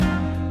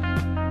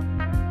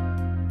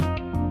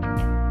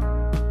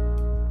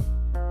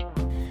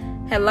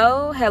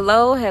Hello,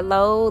 hello,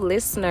 hello,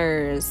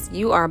 listeners.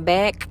 You are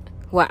back.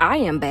 Well, I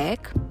am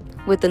back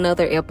with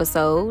another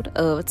episode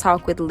of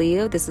Talk with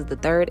Liv. This is the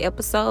third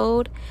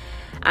episode.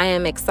 I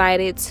am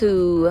excited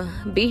to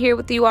be here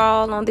with you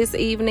all on this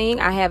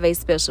evening. I have a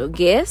special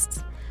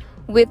guest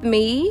with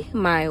me,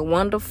 my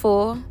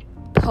wonderful,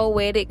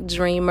 poetic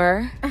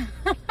dreamer.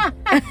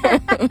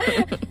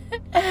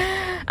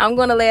 I'm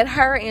going to let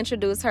her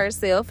introduce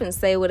herself and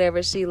say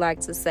whatever she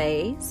likes to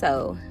say.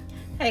 So,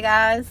 hey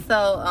guys,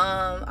 so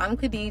I'm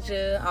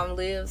Khadijah. I'm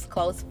Liv's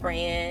close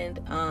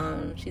friend.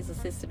 She's a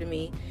sister to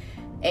me,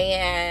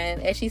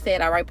 and as she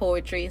said, I write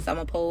poetry, so I'm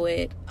a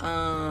poet.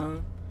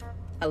 I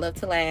love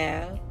to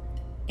laugh,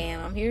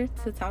 and I'm here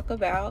to talk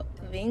about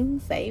being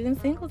saved and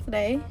single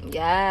today.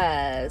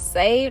 Yeah,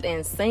 saved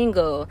and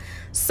single.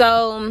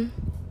 So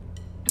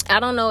I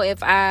don't know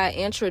if I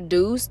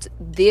introduced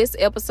this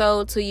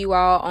episode to you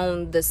all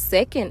on the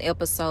second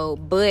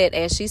episode, but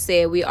as she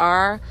said, we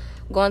are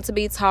going to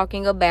be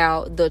talking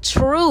about the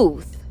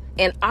truth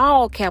in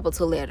all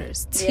capital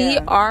letters.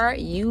 Truth.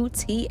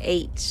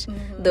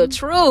 The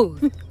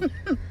truth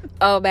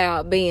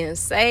about being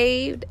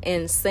saved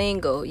and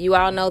single. You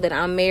all know that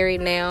I'm married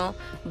now,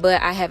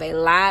 but I have a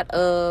lot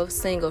of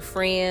single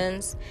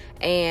friends,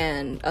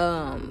 and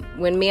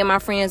when me and my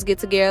friends get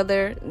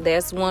together,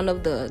 that's one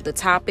of the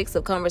topics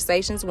of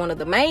conversations, one of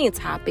the main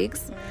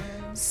topics.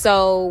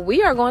 So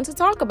we are going to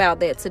talk about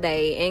that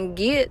today and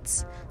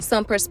get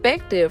some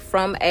perspective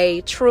from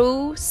a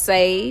true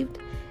saved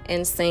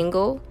and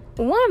single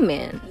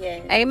woman.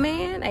 Yes.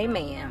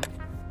 Amen.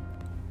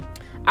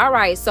 All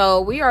right,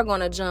 so we are going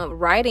to jump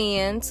right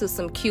into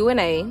some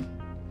Q&A.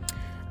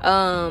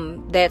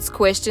 That's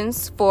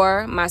questions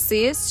for my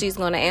sis. She's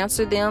going to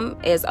answer them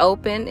as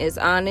open, as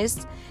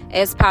honest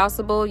as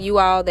possible. You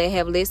all that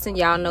have listened,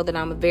 y'all know that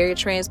I'm a very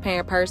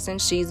transparent person.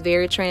 She's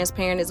very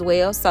transparent as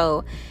well.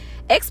 So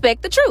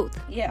expect the truth.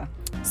 Yeah.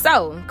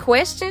 So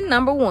question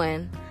number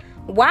 1.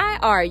 Why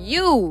are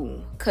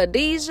you,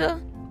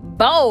 Khadijah,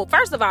 bold?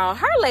 First of all,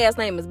 her last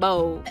name is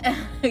Bold.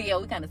 Yeah,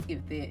 we kind of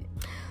skipped it.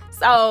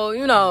 So,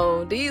 you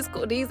know, these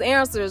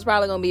answers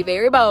probably going to be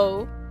very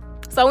bold.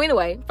 So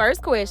anyway,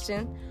 first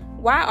question.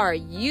 Why are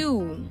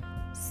you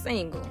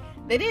single?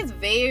 That is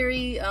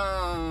very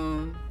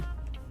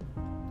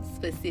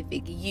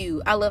specific.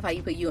 You. I love how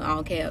you put you in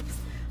all caps.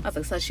 I was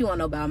like, so she want to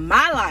know about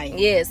my life.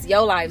 Yes,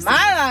 your life.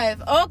 My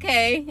life.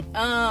 Okay.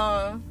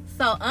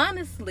 So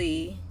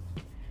honestly,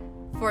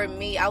 for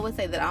me, I would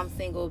say that I'm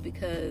single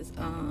because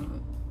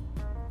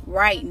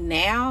right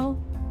now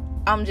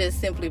I'm just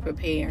simply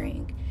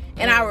preparing.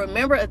 And I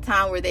remember a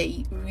time where that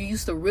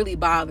used to really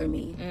bother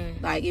me.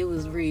 Like, it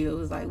was real. It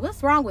was like,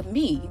 what's wrong with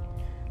me?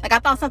 Like, I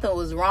thought something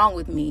was wrong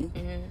with me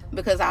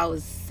because I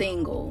was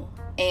single.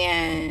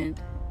 And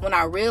when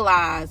I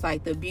realized,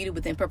 like, the beauty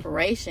within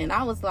preparation,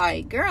 I was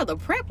like, girl, the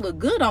prep look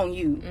good on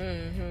you.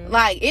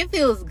 Like, it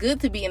feels good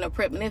to be in a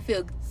prep, and it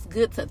feels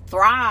good to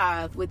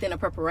thrive within a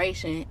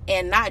preparation,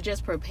 and not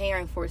just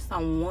preparing for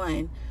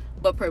someone,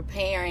 but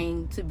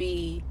preparing to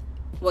be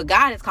what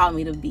God has called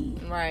me to be.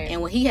 Right.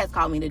 And what He has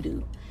called me to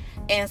do.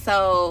 And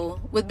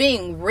so, with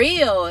being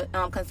real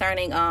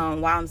concerning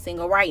why I'm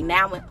single, right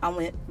now I'm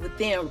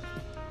within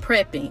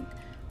prepping.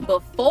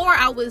 Before,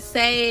 I would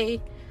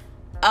say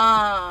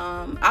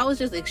I was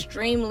just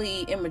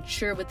extremely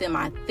immature within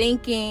my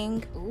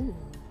thinking. Ooh.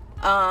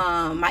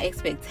 My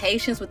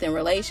expectations within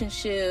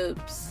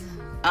relationships.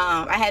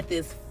 I had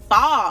this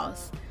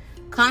false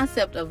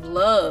concept of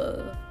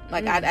love.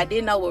 Like, I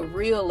didn't know what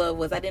real love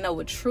was. I didn't know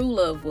what true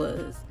love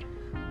was.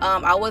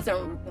 I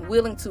wasn't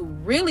willing to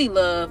really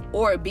love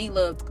or be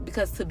loved,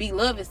 because to be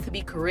loved is to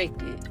be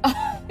corrected.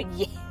 Oh,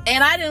 yeah.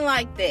 And I didn't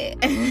like that.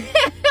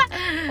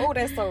 Oh,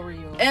 that's so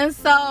real. And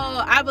so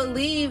I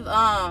believe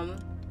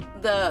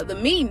the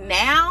me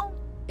now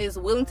is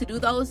willing to do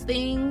those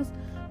things.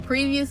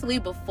 Previously,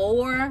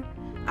 before,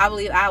 I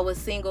believe I was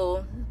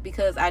single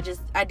because I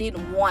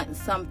didn't want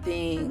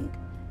something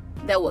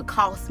that would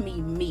cost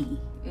me,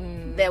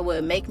 that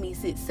would make me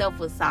sit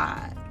self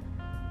aside.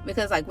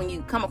 Because, like, when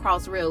you come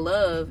across real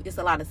love, it's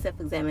a lot of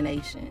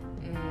self-examination.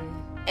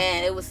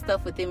 And it was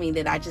stuff within me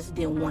that I just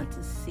didn't want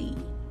to see.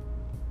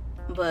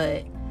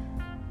 But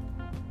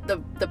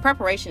the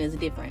preparation is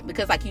different,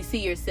 because, like, you see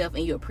yourself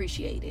and you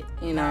appreciate it,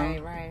 you know?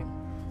 Right.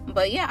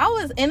 But, yeah,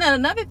 and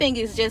another thing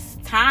is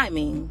just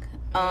timing.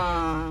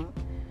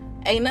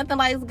 Ain't nothing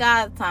like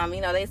God's time.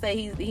 You know, they say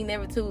he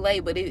never too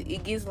late, but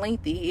it gets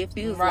lengthy. It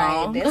feels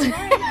long. That's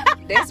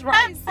right. That's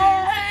right,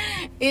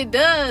 sis. It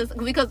does,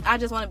 because I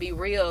just want to be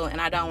real,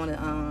 and I don't want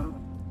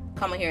to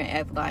come in here and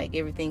act like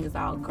everything is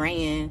all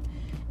grand.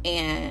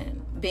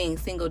 And being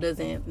single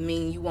doesn't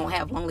mean you won't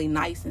have lonely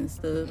nights and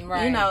stuff,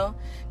 right? You know,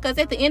 because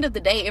at the end of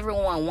the day,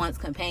 everyone wants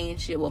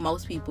companionship. Well,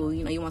 most people,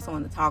 you know, you want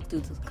someone to talk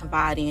to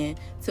confide in,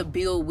 to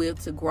build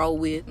with, to grow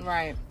with,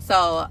 right?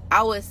 So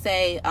I would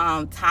say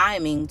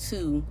timing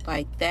too,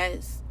 like,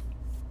 that's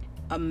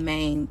a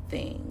main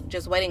thing.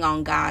 Just waiting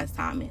on God's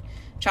timing,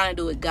 trying to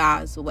do it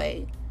God's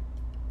way.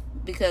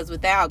 Because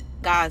without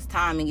God's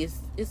timing,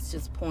 it's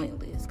just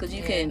pointless. Because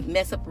you can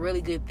mess up a really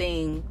good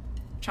thing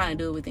trying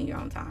to do it within your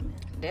own timing.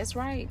 That's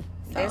right.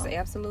 That's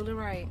absolutely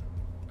right.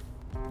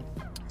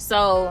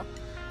 So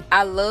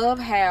I love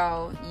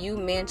how you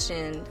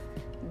mentioned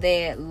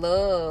that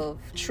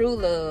true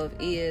love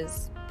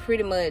is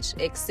pretty much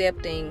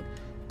accepting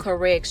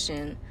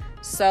correction.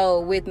 So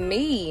with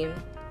me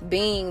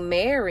being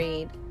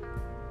married,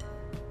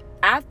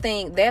 I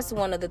think that's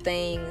one of the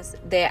things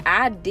that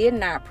I did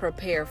not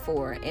prepare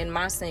for in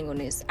my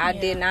singleness. I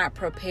did not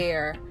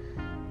prepare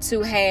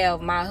to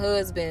have my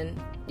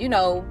husband,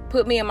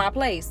 put me in my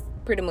place,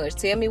 pretty much.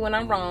 Tell me when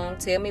I'm wrong.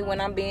 Tell me when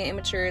I'm being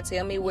immature.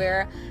 Tell me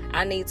where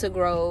I need to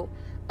grow.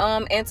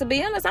 And to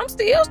be honest, I'm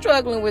still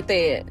struggling with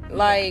that.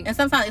 And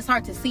sometimes it's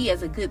hard to see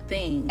as a good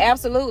thing.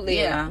 Absolutely.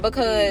 Yeah.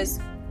 Because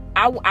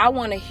I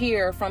want to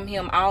hear from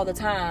him all the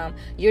time,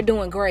 you're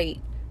doing great.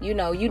 You're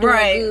doing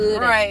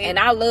good. Right. And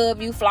I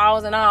love you,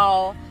 flaws and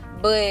all.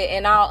 But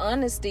in all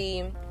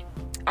honesty,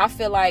 I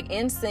feel like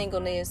in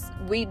singleness,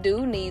 we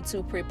do need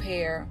to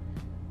prepare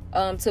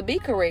to be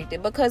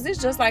corrected, because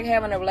it's just like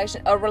having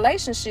a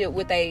relationship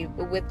with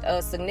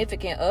a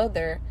significant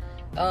other.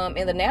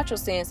 In the natural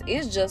sense,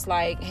 it's just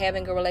like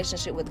having a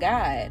relationship with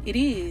God. It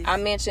is. I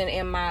mentioned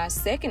in my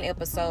second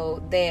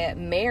episode that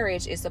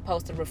marriage is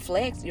supposed to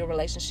reflect your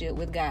relationship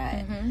with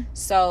God. Mm-hmm.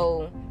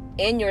 So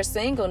in your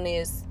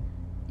singleness,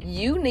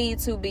 you need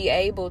to be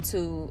able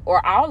to,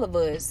 or all of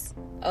us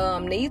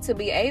need to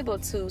be able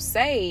to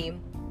say,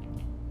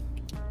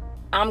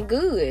 I'm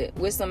good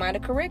with somebody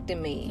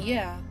correcting me.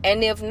 Yeah.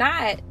 And if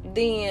not,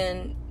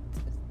 then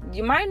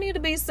you might need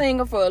to be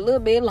single for a little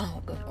bit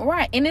longer.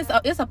 Right. And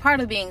it's a part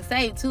of being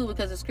saved too,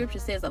 because the scripture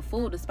says a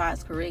fool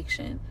despises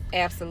correction.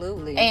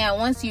 Absolutely. And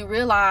once you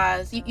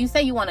realize, you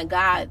say you want a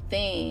God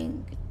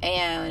thing,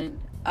 and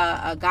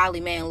a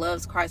godly man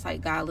loves Christ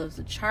like God loves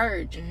the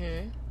church.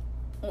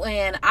 Mm-hmm.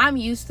 When I'm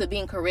used to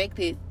being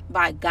corrected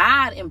by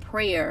God in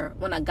prayer,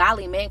 when a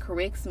godly man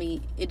corrects me,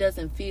 it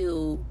doesn't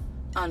feel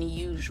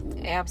unusual.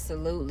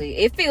 Absolutely.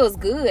 It feels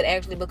good,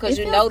 actually, because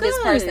this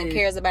person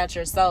cares about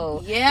your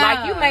soul. Yeah.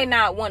 Like, you may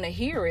not want to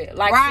hear it.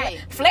 Like,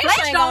 flesh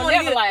ain't don't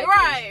gonna never like it.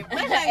 Right.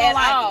 Flesh ain't gonna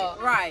like all.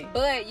 it. Right.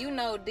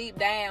 But deep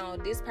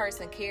down, this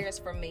person cares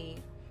for me.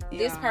 Yeah.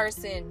 This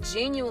person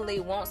genuinely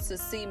wants to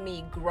see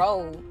me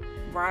grow.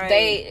 Right.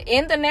 They,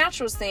 in the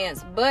natural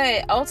sense,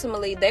 but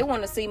ultimately they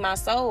want to see my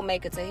soul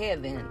make it to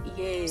heaven.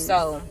 Yes.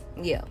 So,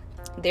 yeah,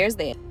 there's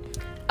that.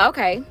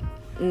 Okay,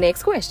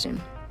 next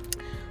question.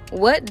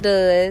 What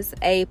does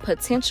a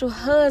potential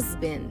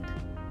husband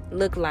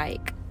look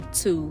like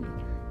to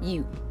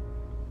you?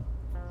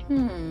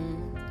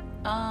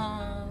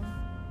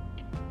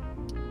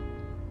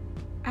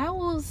 I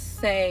will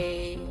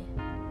say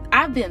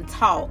I've been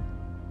taught,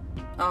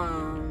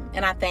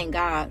 and I thank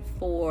God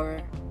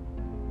for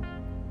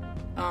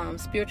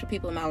spiritual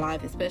people in my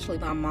life, especially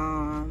my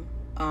mom,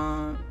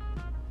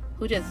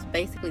 who just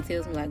basically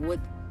tells me like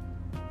what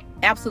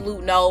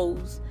absolute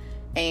no's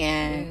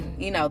and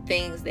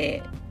things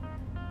that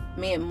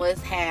men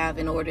must have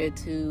in order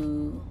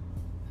to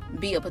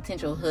be a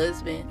potential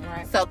husband.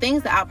 Right. So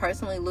things that I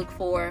personally look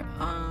for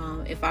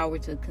if I were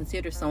to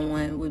consider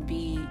someone would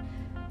be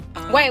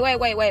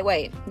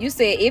wait. You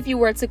said if you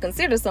were to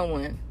consider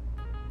someone.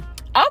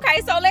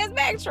 Okay, so let's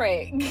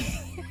backtrack.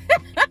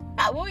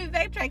 What we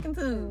backtracking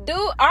to?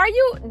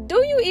 Do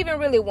you even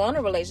really want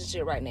a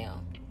relationship right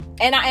now?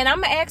 And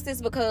I'm gonna ask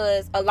this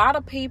because a lot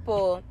of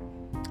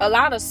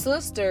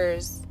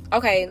sisters.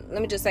 Okay,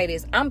 let me just say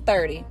this. I'm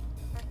 30.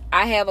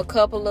 I have a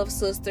couple of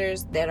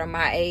sisters that are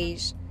my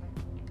age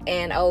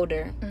and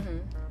older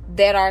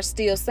that are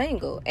still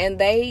single, and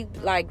they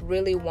like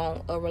really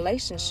want a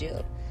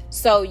relationship.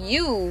 So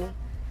you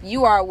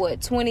are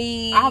what,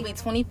 20? I'll be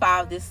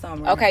 25 this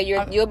summer. Okay,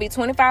 you'll be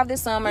 25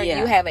 this summer. Yeah.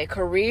 You have a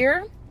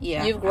career.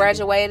 Yeah. You've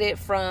graduated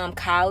from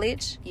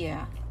college.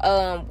 Yeah.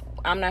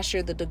 I'm not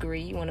sure the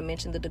degree. You want to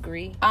mention the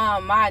degree?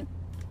 My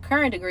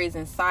current degree is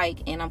in psych,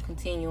 and I'm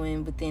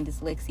continuing within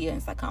dyslexia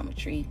and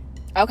psychometry.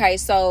 Okay,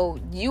 so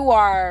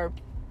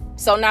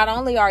not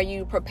only are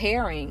you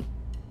preparing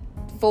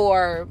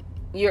for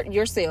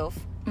yourself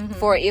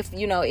for if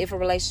a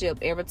relationship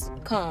ever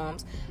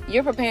comes,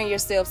 you're preparing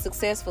yourself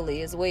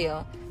successfully as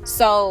well.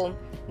 So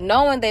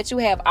knowing that you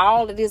have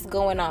all of this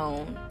going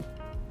on,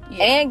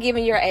 and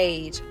given your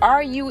age,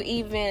 are you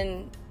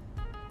even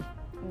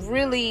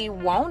really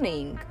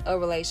wanting a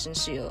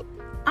relationship?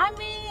 I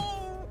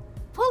mean,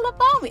 pull up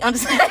on me. I'm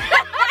just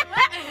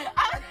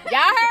Y'all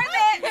heard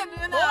that?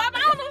 Pull up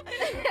on them.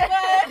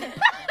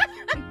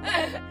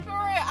 For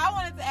real, I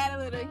wanted to add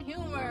a little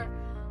humor,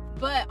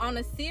 but on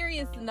a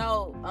serious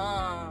note,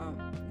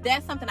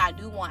 that's something I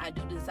do want. I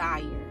do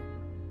desire,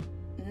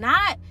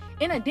 not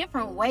in a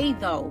different way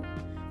though,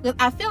 because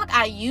I feel like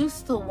I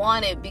used to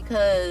want it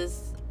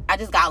because I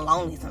just got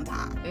lonely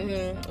sometimes.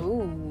 Mm-hmm.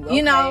 Ooh,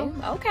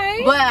 okay.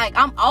 Okay. But like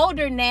I'm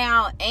older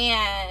now,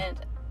 and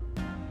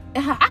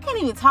I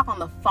can't even talk on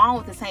the phone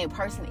with the same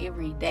person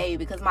every day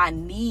because my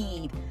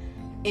need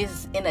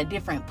is in a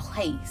different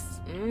place.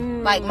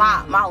 Like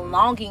my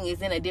longing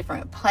is in a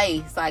different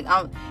place. Like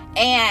when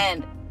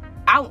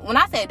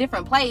I say a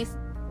different place,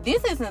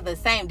 this isn't the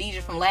same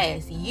Deidre from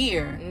last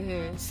year.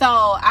 So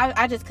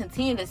I just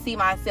continue to see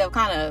myself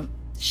kind of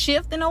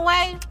shift in a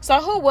way. So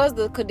who was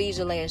the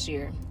Khadijah last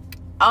year?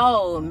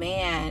 Oh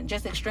man,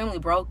 just extremely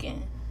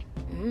broken.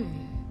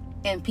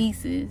 In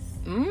pieces.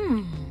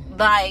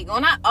 Like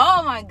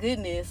oh my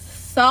goodness,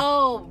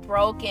 so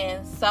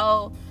broken,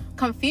 so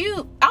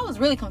confused. I was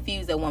really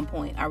confused at one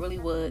point. I really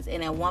was.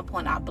 And at one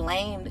point I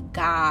blamed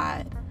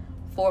God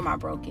for my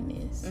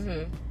brokenness.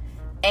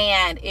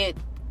 And it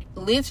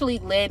literally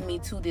led me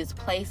to this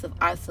place of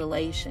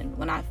isolation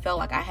when I felt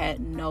like I had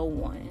no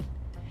one.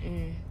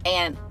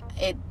 And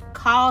it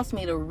caused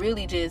me to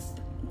really just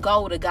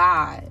go to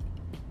God.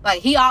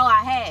 Like, he all I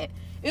had.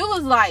 It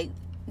was like,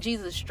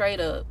 Jesus, straight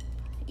up,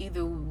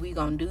 either we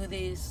gonna do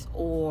this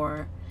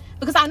or...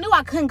 Because I knew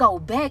I couldn't go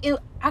back.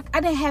 I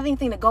didn't have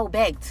anything to go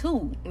back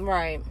to.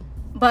 Right.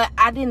 But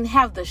I didn't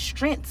have the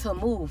strength to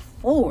move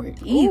forward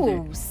either.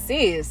 Ooh,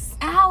 sis.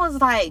 And I was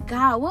like,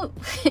 God, what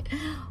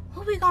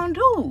we gonna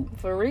do?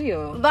 For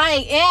real.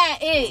 Like,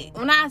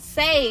 when I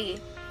say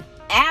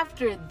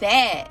after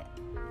that,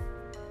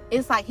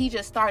 it's like he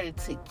just started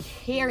to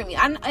carry me.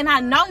 And I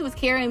know he was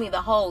carrying me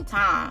the whole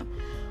time.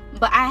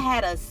 But I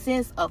had a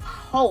sense of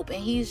hope,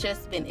 and he's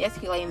just been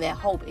escalating that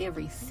hope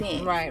ever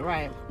since.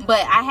 Right. But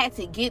I had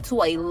to get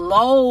to a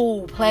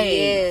low place.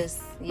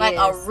 Yes. Like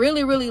a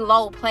really, really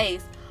low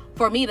place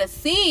for me to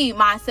see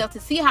myself, to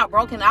see how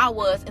broken I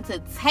was, and to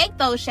take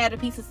those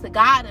shattered pieces to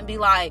God and be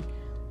like,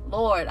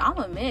 Lord, I'm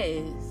a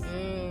mess.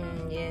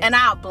 Yes. And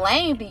I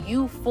blamed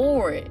you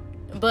for it.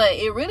 But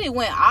it really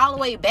went all the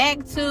way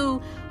back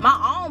to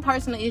my own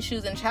personal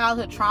issues and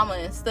childhood trauma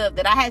and stuff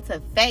that I had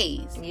to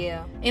face.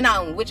 Yeah. You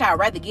know, which I'd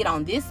rather get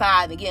on this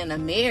side than get in a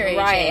marriage.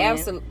 Right, and,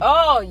 absolutely.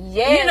 Oh,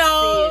 yes. You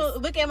know,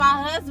 look at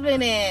my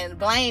husband and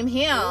blame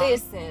him.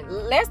 Listen,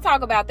 let's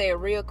talk about that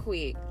real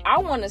quick. I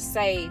want to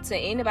say to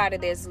anybody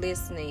that's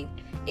listening,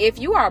 if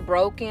you are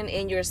broken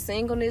in your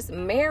singleness,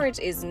 marriage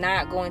is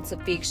not going to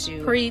fix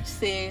you. Preach,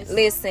 sis.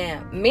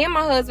 Listen, me and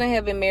my husband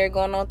have been married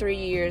going on 3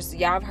 years.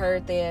 Y'all have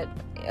heard that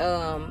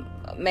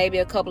maybe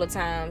a couple of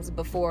times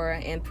before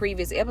in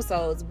previous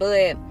episodes,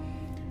 but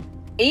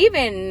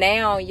even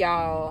now,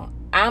 y'all,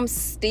 I'm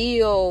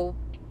still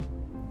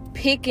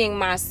picking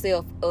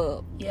myself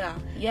up. Yeah.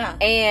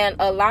 And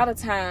a lot of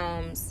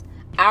times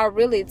I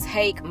really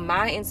take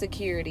my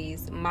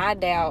insecurities, my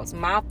doubts,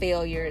 my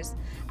failures,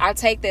 I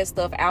take that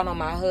stuff out on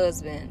my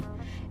husband.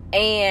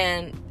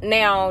 And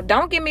now,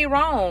 don't get me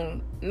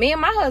wrong, me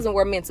and my husband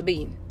were meant to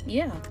be.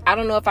 Yeah. I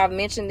don't know if I've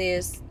mentioned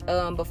this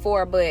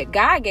before, but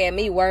God gave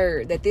me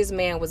word that this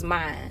man was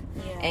mine.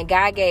 Yeah. And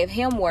God gave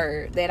him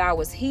word that I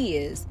was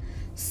his.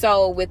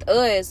 So with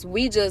us,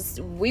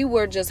 we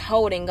were just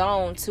holding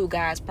on to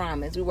God's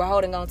promise. We were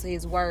holding on to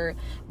his word.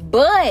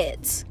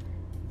 But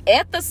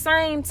at the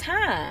same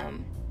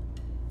time,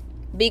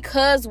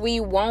 because we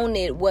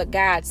wanted what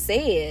God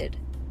said,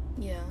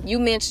 you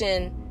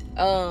mentioned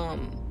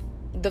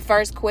the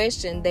first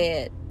question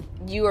that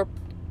you are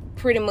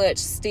pretty much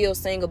still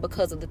single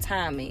because of the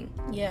timing.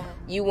 Yeah.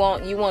 You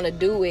want to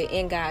do it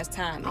in God's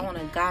timing. I want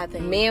a God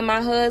thing. Me and my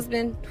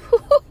husband,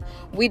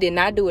 we did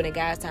not do it in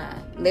God's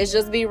time. Let's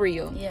just be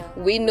real. Yeah.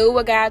 We knew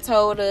what God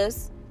told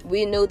us.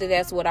 We knew that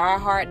that's what our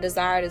heart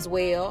desired as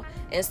well.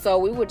 And so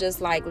we were just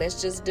like, let's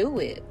just do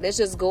it. Let's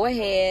just go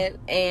ahead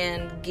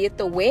and get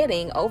the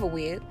wedding over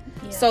with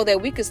so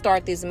that we could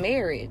start this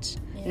marriage.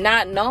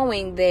 Not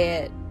knowing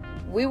that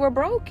we were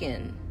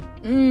broken.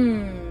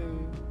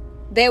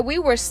 That we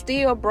were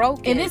still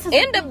broken. And this is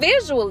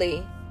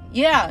individually.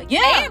 Yeah.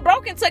 And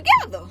broken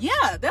together.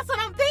 Yeah, that's what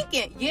I'm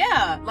thinking.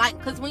 Yeah. Like,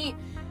 because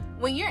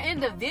when you're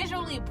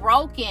individually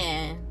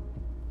broken,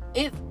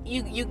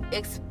 you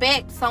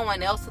expect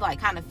someone else to like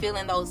kind of fill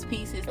in those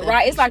pieces.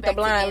 Right. It's like the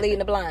blind leading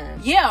the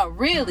blind. Yeah,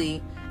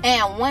 really.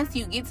 And once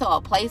you get to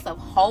a place of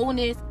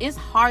wholeness, it's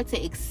hard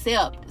to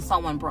accept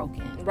someone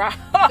broken. Right.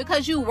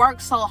 Because you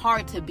work so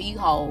hard to be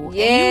whole.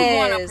 Yes.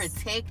 And you want to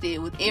protect it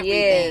with everything.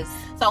 Yes.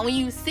 So when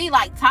you see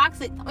like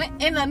toxic,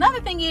 and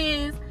another thing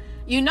is,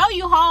 you know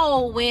you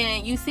whole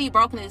when you see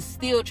brokenness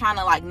still trying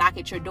to like knock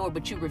at your door,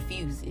 but you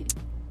refuse it.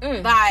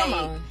 Like, come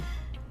on.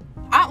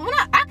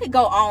 I could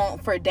go on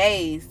for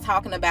days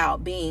talking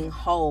about being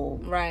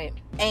whole. Right.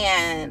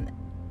 And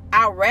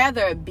I'd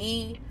rather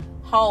be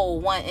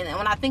whole. One, and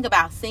when I think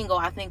about single,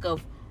 I think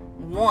of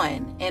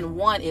one, and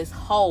one is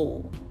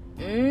whole.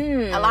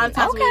 A lot of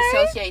times we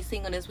associate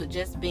singleness with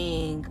just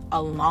being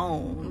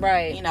alone,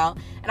 right? You know,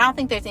 and I don't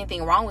think there's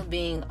anything wrong with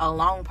being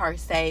alone per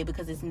se,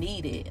 because it's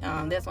needed.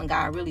 That's when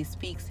God really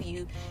speaks to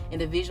you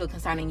individually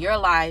concerning your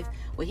life,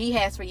 what he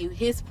has for you,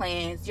 his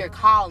plans, your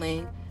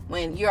calling.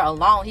 When you're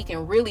alone, he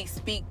can really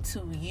speak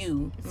to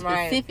you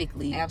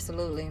specifically. Right.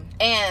 Absolutely.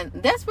 And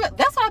that's what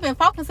I've been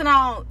focusing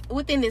on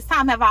within this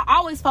time. Have I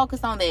always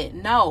focused on that?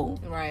 No.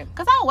 Right.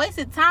 Because I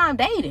wasted time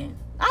dating.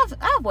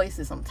 I've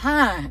wasted some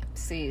time,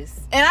 sis.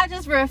 And I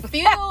just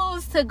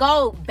refuse to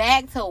go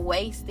back to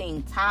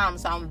wasting time.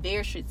 So I'm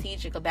very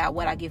strategic about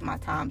what I give my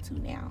time to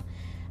now.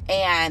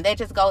 And that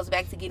just goes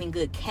back to getting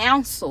good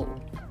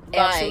counsel.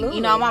 Absolutely. Like,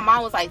 you know, my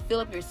mom was like, fill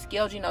up your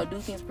skills, you know, do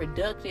things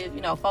productive,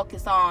 you know,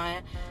 focus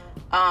on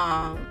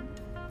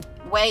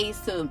ways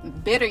to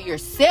better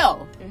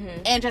yourself.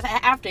 And just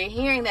after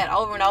hearing that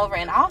over and over,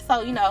 and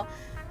also, you know,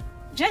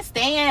 just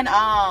staying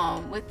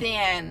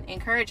within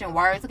encouraging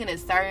words, looking at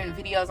certain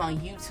videos on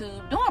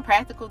YouTube, doing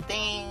practical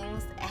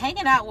things,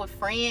 hanging out with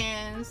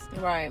friends,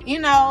 right? You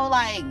know,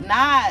 like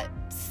not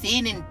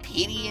sin and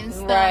pity and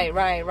stuff.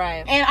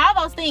 Right. And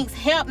all those things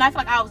help. And I feel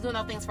like I was doing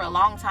those things for a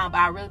long time, but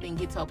I really didn't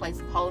get to a place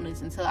of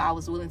wholeness until I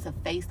was willing to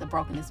face the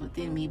brokenness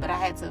within me. But I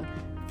had to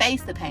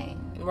face the pain.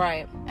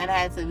 Right. And I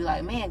had to be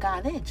like, man,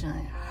 God, that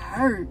joint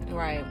hurt.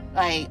 Right.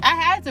 Like, I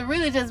had to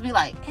really just be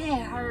like,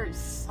 it hurts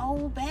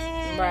so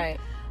bad. Right.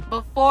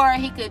 Before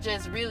he could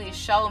just really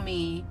show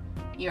me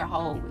your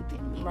whole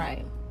within me.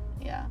 Right.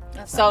 Yeah.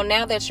 So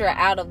now that you're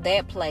out of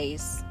that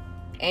place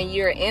and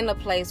you're in a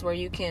place where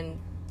you can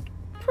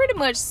pretty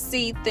much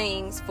see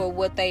things for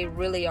what they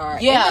really are,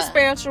 in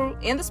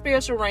the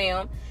spiritual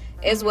realm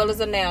as well as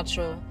the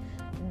natural,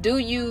 do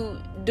you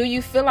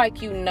feel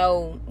like you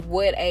know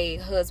what a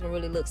husband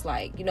really looks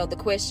like? You know, the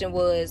question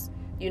was,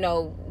 you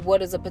know, what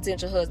does a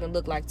potential husband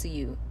look like to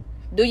you?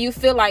 Do you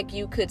feel like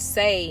you could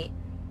say,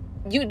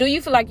 do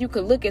you feel like you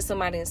could look at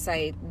somebody and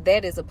say,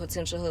 that is a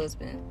potential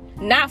husband?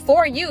 Not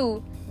for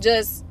you,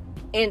 just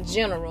in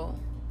general.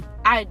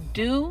 I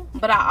do,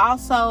 but I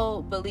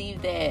also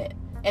believe that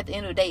at the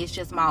end of the day, it's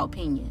just my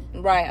opinion.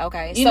 Right,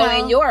 okay. You so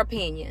know, in your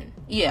opinion.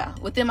 Yeah,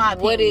 within my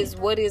opinion.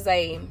 What is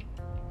a...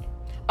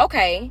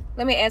 Okay,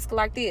 let me ask it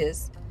like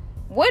this.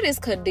 What is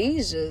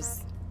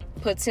Khadijah's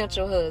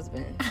potential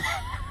husband?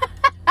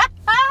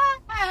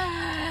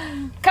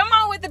 Come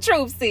on with the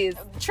truth, sis.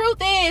 The truth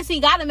is, he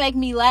got to make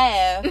me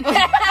laugh.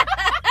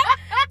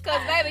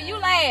 Because, baby, you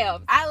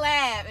laugh. I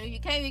laugh. And if you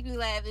can't make me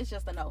laugh, it's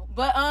just a no.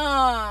 But,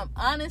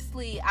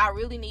 honestly, I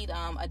really need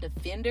a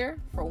defender,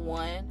 for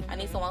one. I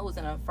need someone who's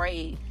not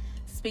afraid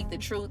to speak the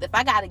truth. If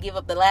I got to give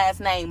up the last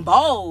name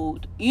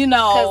Bold, you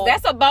know.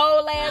 Because that's a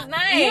bold last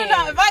name. You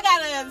know, if I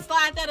got to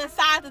slide that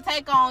aside to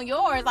take on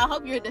yours, I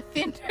hope you're a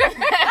defender.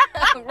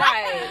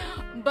 Right.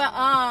 But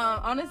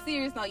on a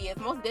serious note, yes,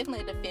 most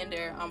definitely a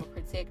defender. I'm a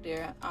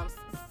protector.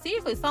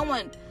 Seriously,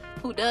 someone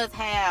who does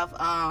have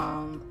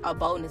a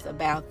boldness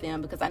about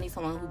them, because I need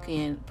someone who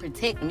can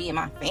protect me and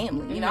my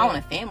family. You know, I want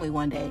a family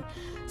one day.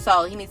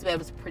 So he needs to be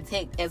able to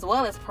protect as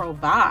well as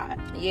provide.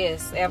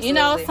 Yes, absolutely. You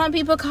know, some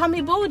people call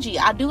me bougie.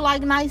 I do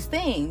like nice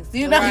things.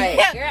 You know, right.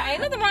 Girl,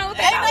 ain't nothing wrong with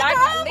that. Ain't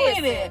nothing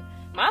wrong with it.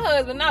 My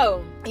husband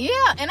knows.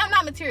 Yeah, and I'm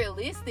not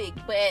materialistic,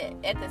 but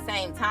at the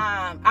same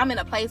time, I'm in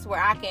a place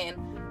where I can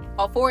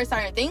afford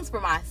certain things for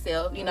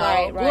myself. You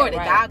know, glory to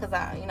God,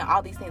 because you know,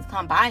 all these things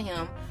come by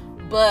Him.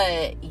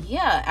 But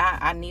yeah,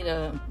 I need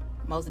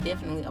most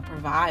definitely a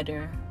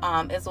provider,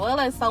 as well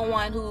as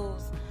someone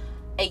who's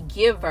a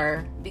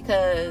giver,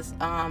 because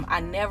I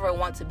never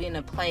want to be in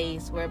a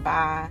place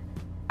whereby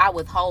I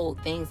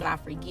withhold things and I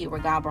forget where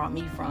God brought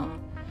me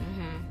from.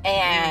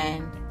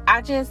 And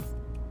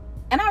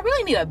I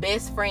really need a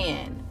best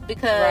friend,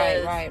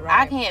 because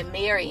I can't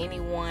marry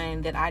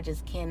anyone that I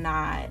just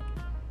cannot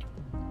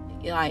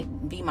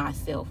like be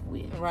myself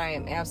with.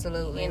 Right,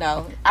 absolutely. You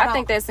know, I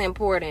think that's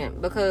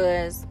important,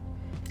 because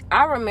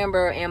I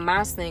remember in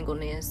my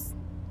singleness,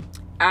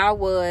 I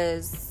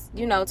was,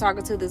 you know,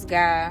 talking to this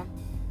guy,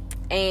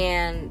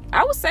 and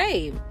I was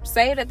saved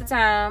at the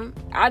time.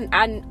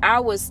 I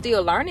was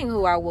still learning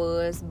who I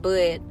was,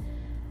 but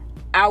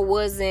I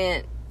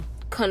wasn't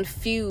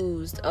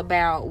confused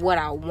about what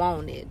I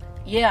wanted.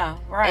 Yeah,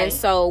 right. And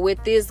so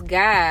with this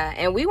guy,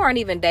 and we weren't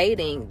even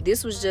dating,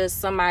 this was just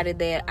somebody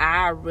that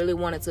I really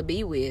wanted to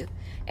be with.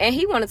 And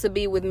he wanted to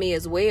be with me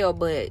as well,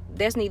 but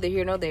that's neither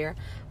here nor there.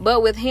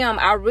 But with him,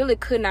 I really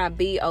could not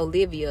be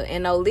Olivia.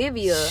 And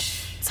Olivia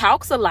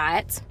talks a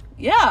lot.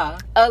 Yeah.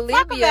 Olivia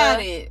talk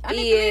about it.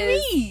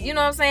 is, you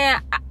know what I'm saying?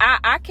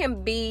 I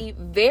can be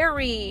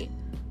very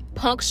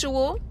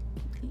punctual.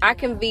 I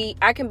can be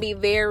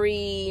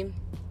very,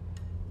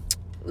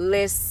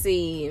 let's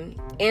see,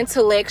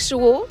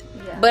 intellectual.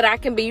 Yeah. But I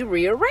can be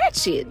real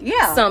ratchet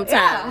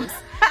sometimes. Yeah.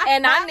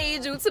 And I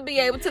need you to be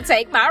able to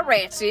take my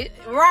ratchet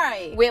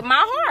with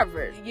my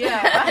Harvard. Yeah.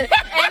 And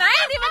I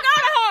ain't even go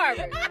to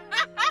Harvard.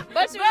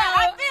 But you know,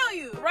 I feel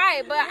you.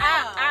 Right, but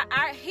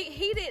yeah.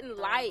 He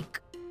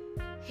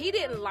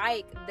didn't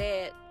like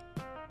that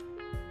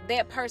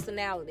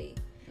personality.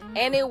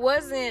 And it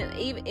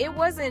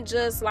wasn't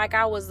just like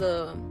I was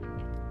a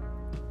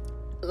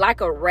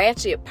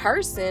ratchet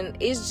person.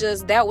 It's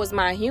just that was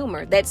my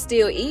humor. That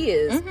still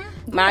is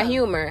my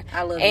humor.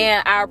 I love it.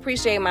 And I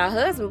appreciate my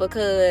husband,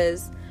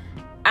 because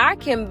I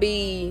can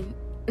be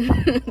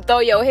throw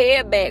your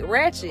head back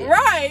ratchet.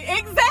 Right,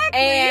 exactly.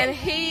 And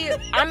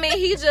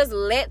he just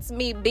lets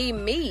me be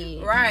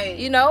me. Right.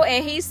 You know,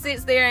 and he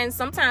sits there and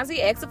sometimes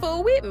he acts a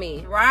fool with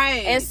me.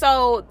 Right. And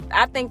so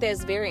I think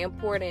that's very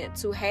important,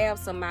 to have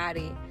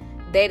somebody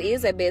that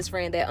is a best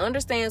friend, that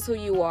understands who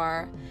you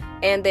are,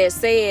 and that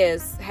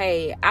says,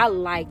 hey, I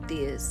like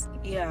this.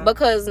 Yeah.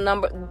 Because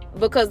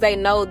they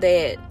know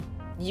that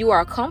you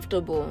are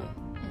comfortable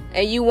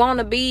and you want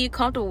to be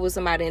comfortable with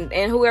somebody,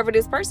 and whoever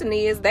this person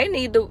is,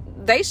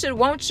 they should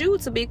want you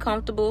to be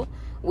comfortable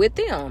with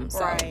them.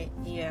 So, right.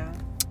 Yeah.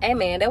 Hey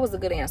man, that was a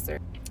good answer.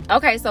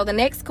 Okay, so the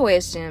next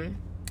question: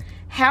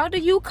 how do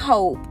you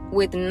cope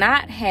with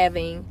not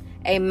having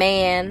a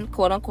man,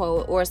 quote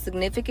unquote, or a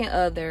significant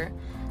other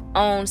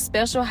on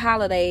special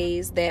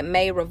holidays that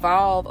may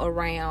revolve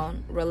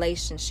around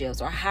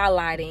relationships or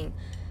highlighting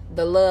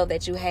the love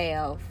that you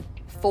have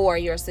for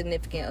your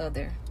significant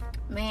other?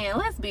 Man,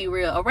 let's be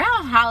real.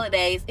 Around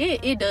holidays,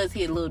 it does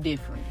hit a little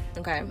different.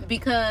 Okay.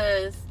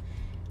 Because,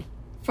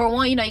 for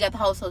one, you got the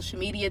whole social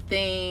media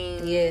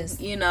thing. Yes.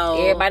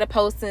 Everybody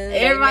posting.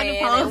 Everybody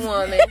posting.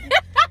 Woman.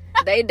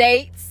 They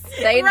dates.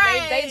 They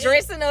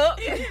dressing up.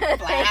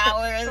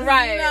 Flowers.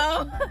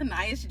 Right.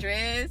 Nice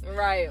dress.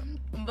 Right.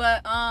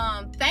 But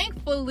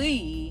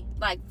thankfully,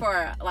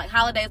 for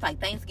holidays like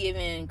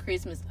Thanksgiving,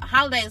 Christmas,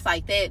 holidays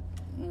like that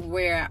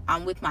where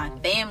I'm with my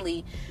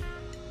family,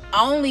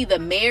 only the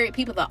married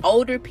people, the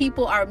older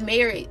people are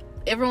married.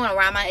 Everyone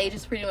around my age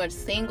is pretty much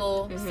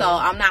single, so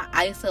I'm not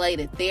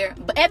isolated there.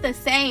 But at the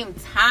same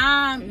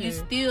time, you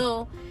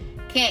still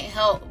can't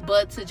help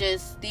but to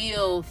just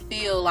still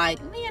feel like,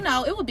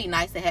 it would be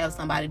nice to have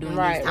somebody during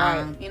this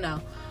time,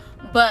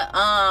 But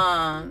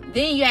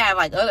then you have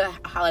other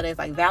holidays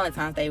like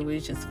Valentine's Day, where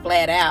it's just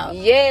flat out.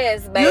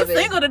 Yes, baby. You're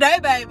single today,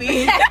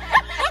 baby.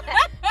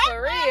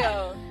 For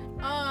real.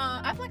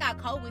 I feel like I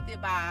cope with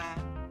it by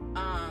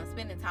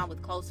spending time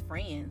with close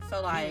friends.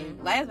 So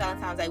last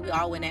Valentine's Day, we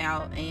all went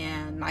out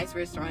and nice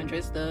restaurant,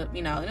 dressed up,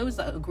 and it was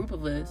a group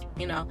of us,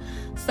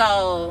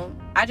 So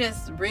I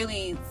just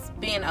really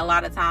spend a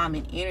lot of time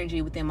and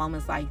energy within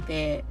moments like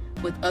that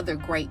with other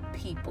great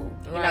people,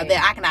 that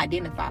I can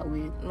identify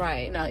with.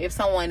 Right. If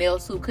someone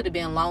else who could have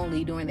been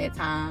lonely during that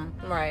time.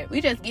 Right. We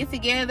just get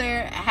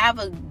together, have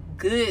a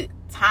good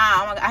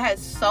time. I had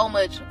so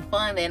much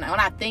fun. And when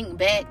I think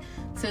back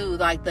to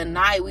the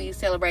night we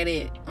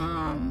celebrated,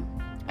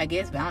 I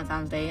guess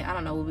Valentine's Day, I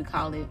don't know what we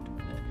call it,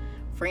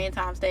 Friend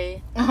Times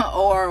Day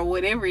or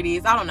whatever it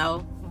is, I don't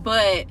know,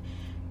 but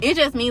it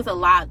just means a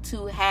lot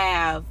to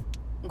have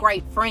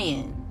great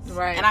friends.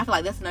 Right. And I feel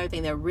like that's another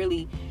thing that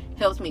really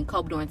helps me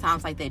cope during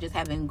times like that, just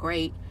having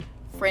great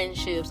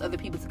friendships, other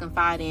people to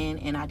confide in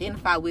and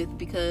identify with,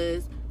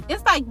 because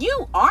it's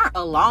you aren't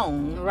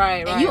alone.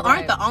 Right. And you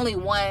aren't the only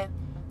one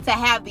to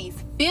have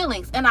these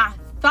feelings. And I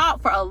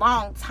thought for a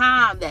long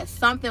time that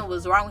something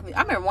was wrong with me.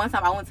 I remember one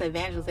time I went to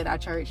evangelist at our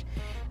church,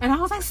 and I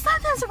was like,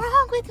 something's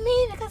wrong with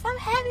me because I'm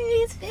having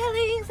these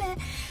feelings.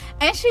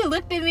 And she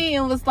looked at me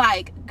and was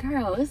like,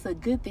 girl, it's a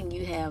good thing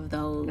you have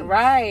those.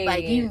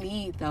 Right. You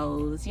need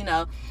those,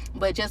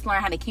 but just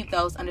learn how to keep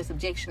those under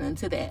subjection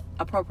until that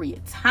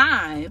appropriate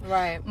time.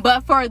 Right.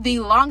 But for the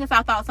longest,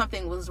 I thought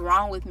something was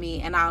wrong with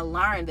me, and I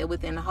learned that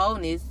within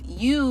wholeness,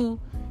 you're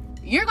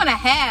going to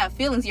have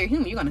feelings. You're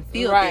human. You're going to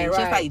feel things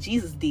just like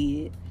Jesus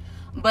did.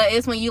 But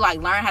it's when you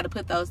learn how to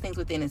put those things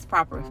within its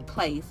proper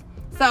place.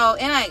 So,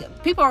 and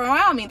people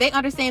around me, they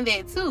understand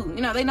that too.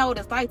 They know what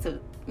it's like to,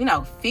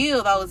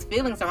 feel those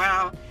feelings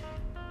around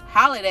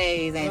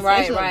holidays and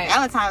especially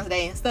Valentine's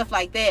Day and stuff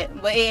like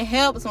that. But it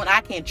helps when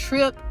I can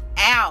trip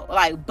out,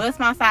 bust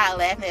my side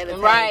laughing at the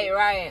table.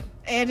 Right.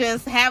 And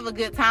just have a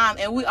good time.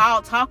 And we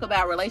all talk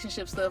about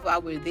relationship stuff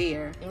while we're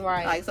there.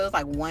 Right. So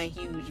it's one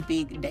huge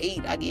big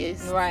date, I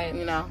guess. Right.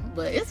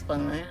 But it's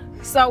fun.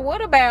 So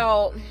what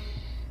about,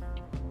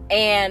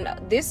 and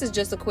this is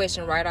just a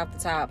question right off the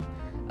top,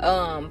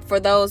 for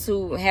those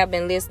who have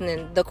been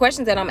listening, the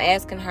questions that I'm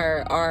asking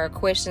her are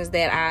questions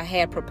that I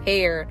had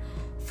prepared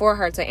for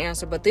her to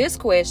answer. But this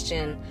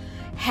question,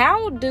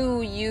 how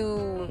do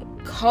you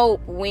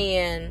cope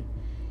when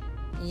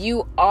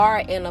you are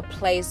in a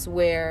place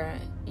where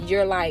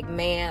you're like,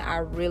 man, I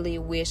really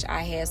wish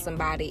I had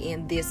somebody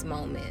in this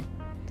moment?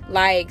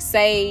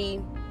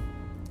 Say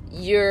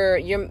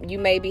you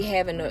may be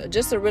having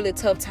just a really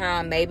tough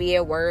time, maybe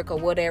at work or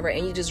whatever,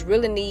 and you just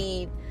really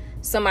need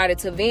somebody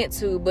to vent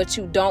to, but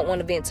you don't want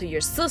to vent to your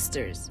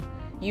sisters.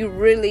 You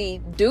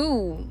really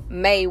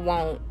may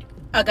want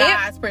a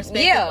guy's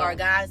perspective or a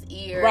guy's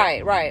ear.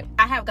 Right.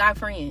 I have guy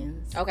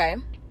friends. Okay.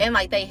 And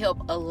they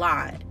help a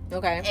lot.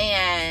 Okay.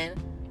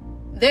 And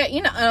they're,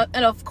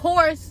 and of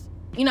course,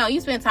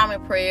 you spend time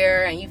in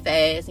prayer and you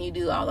fast and you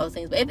do all those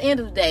things, but at the end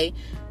of the day,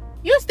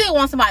 you still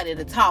want somebody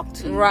to talk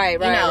to. Right.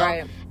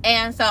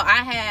 And so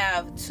I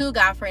have 2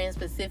 guy friends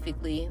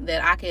specifically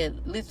that I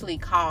could literally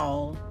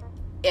call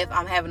if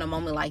I'm having a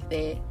moment like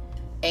that,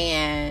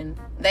 and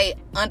they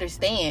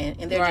understand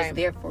and they're just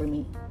there for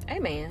me.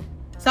 Amen.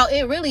 So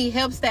it really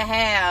helps to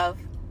have,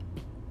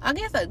 I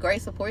guess, a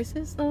great support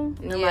system.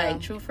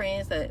 And true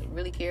friends that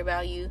really care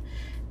about you.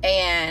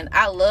 And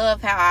I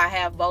love how I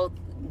have both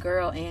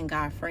girl and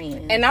guy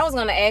friends. And I was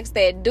going to ask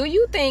that, do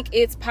you think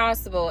it's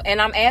possible,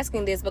 and I'm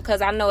asking this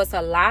because I know it's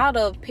a lot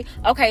of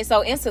okay,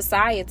 so in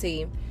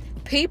society,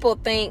 people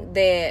think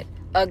that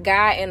a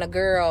guy and a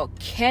girl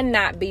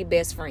cannot be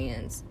best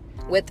friends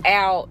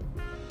without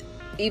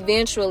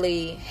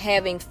eventually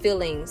having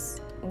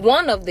feelings.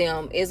 One of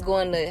them is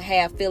going to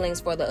have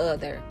feelings for the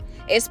other,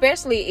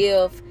 especially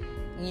if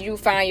you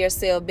find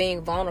yourself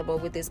being vulnerable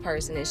with this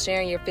person and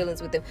sharing your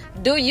feelings with them,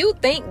 do you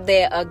think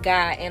that a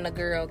guy and a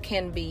girl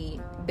can be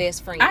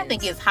best friends? I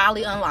think it's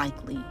highly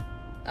unlikely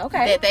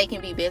that they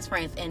can be best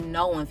friends and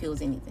no one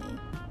feels anything.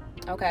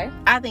 Okay.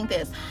 I think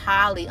that's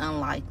highly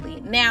unlikely.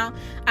 Now,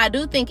 I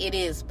do think it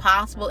is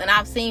possible, and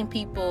I've seen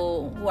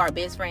people who are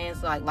best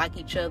friends like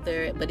each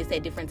other, but it's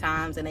at different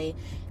times and they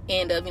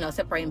end up,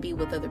 separating and be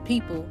with other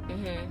people.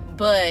 Mm-hmm.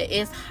 But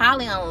it's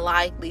highly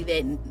unlikely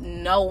that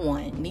neither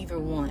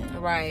one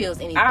feels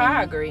anything.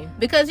 I agree.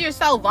 Because you're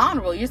so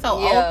vulnerable, you're so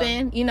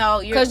open,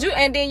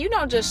 and then you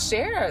don't just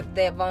share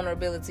that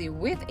vulnerability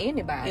with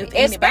anybody.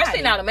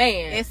 Especially not a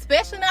man.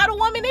 Especially not a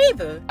woman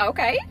either.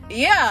 Okay.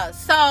 Yeah.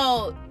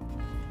 So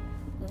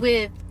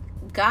with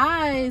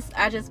guys,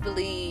 I just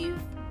believe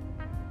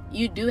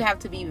you do have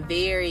to be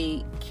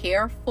very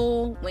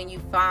careful when you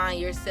find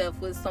yourself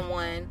with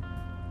someone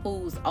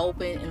who's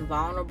open and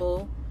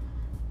vulnerable.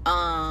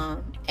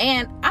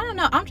 And I don't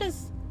know, I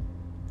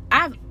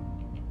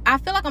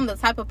feel like I'm the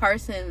type of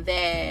person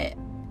that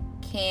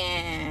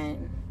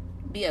can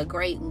be a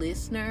great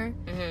listener.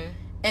 Mm-hmm.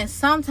 And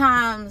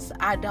sometimes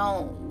I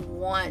don't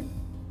want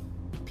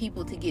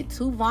people to get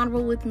too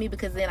vulnerable with me,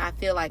 because then I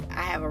feel like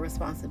I have a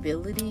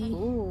responsibility.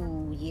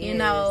 Ooh,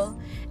 yes.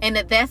 And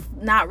that's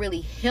not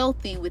really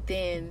healthy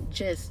within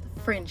just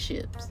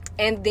friendships.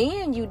 And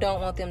then you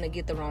don't want them to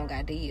get the wrong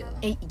idea.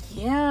 You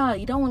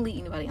don't want to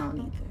lead anybody on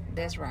either.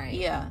 That's right.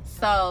 Yeah.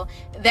 So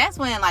that's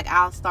when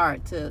I'll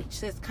start to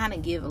just kind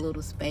of give a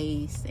little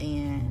space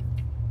and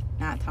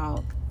not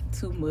talk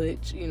too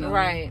much,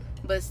 Right.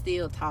 But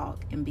still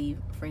talk and be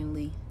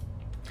friendly.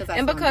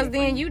 Because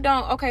then you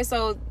don't. Okay,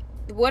 so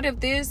what if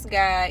this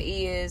guy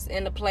is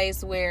in a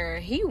place where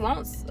he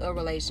wants a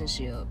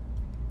relationship,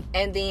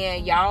 and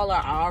then y'all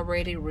are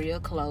already real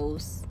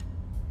close,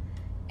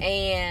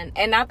 and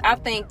I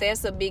think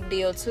that's a big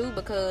deal too,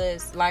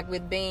 because like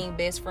with being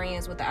best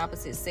friends with the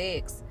opposite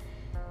sex,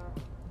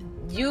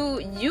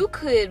 you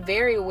could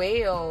very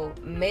well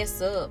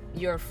mess up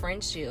your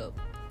friendship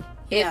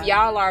if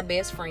y'all are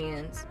best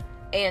friends,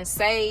 and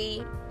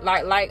say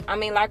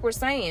like we're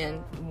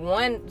saying,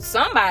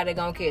 somebody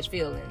gonna catch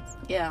feelings.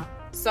 Yeah.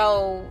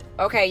 So,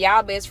 okay,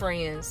 y'all best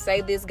friends.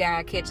 Say this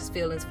guy catches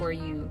feelings for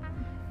you.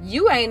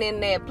 You ain't in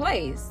that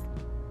place.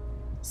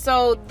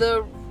 So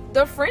the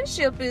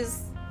friendship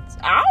is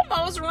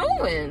almost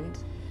ruined.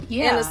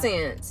 Yeah. In a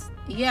sense.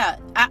 Yeah.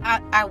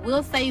 I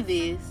will say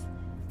this.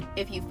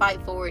 If you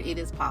fight for it, it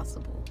is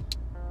possible.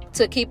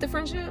 To keep the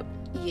friendship?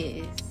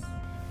 Yes.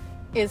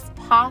 It's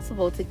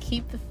possible to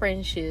keep the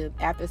friendship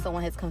after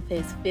someone has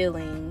confessed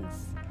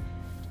feelings,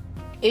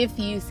 if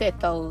you set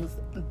those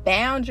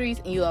boundaries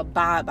and you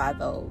abide by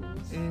those.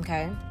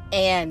 Okay.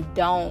 And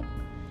don't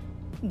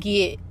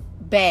get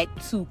back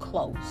too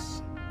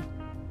close.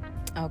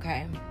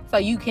 Okay. So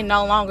you can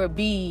no longer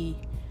be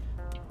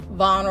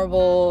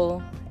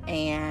vulnerable,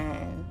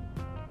 and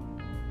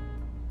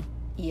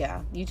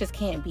you just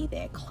can't be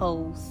that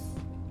close.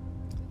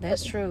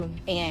 That's true.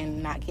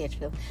 And not catch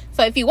feelings.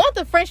 So if you want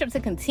the friendship to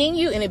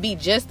continue and it be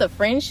just a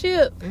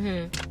friendship,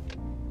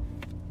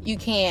 you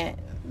can't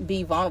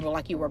be vulnerable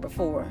like you were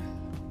before,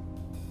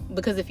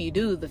 because if you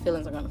do, the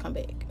feelings are going to come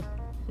back.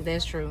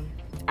 That's true.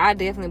 I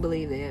definitely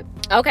believe that.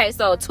 Okay,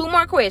 so 2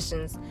 more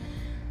questions.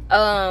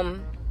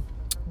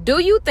 Do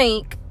you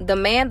think the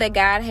man that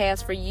God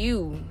has for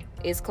you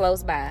is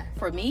close by?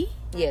 For me?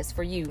 Yes,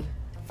 for you.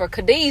 For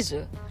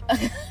Khadijah.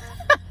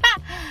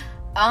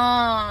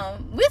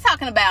 We're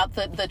talking about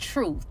the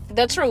truth.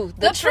 The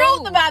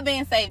truth About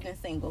being saved and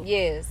single.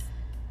 Yes.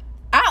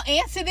 I'll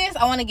answer this.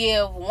 I want to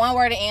give one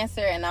word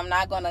answer, and I'm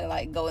not going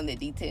to go into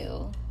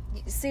detail.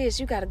 Sis,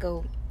 you got to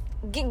go.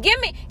 Give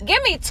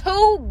me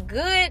 2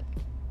 good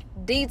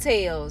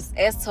details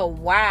as to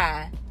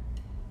why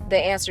the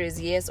answer is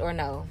yes or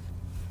no.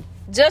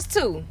 Just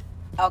 2.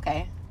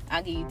 Okay,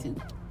 I'll give you 2.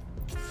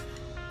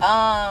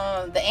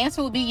 The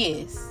answer will be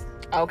yes.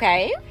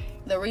 Okay.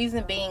 The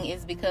reason being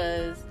is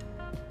because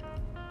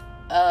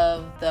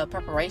of the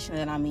preparation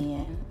that I'm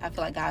in. I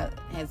feel like God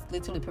has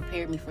literally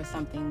prepared me for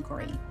something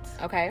great.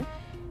 Okay.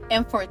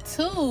 And for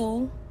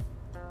 2,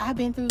 I've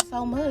been through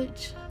so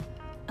much.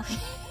 I've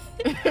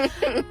been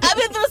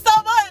through so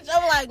much.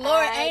 I'm like,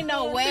 Lord, ain't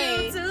no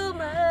way. Too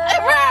much.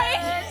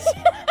 Right.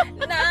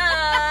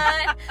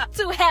 Not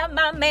to have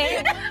my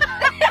man.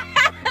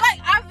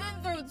 I've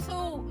been through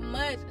too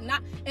much.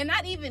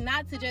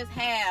 Not to just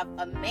have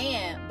a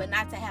man, but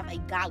not to have a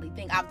godly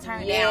thing. I've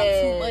turned down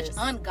too much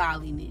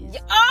ungodliness.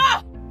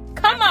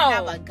 Come on.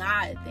 Have a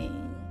God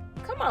thing.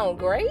 Come on,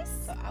 Grace.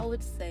 So I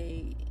would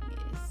say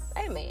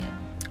yes. Amen.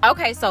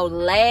 Okay, so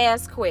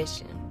last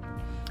question.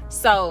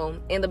 So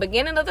in the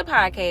beginning of the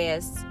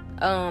podcast,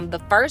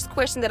 the first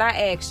question that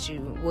I asked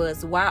you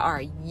was, why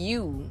are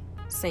you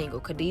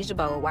single? Khadijah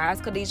Bowe. Why is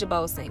Khadijah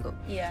Bowe single?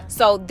 Yeah.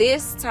 So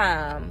this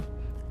time,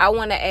 I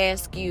want to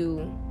ask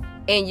you,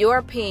 in your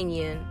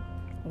opinion,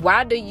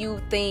 why do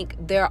you think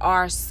there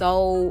are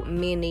so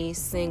many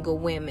single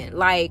women?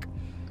 Like,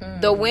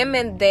 the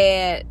women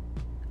that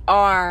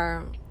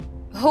are,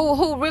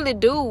 who really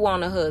do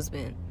want a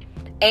husband,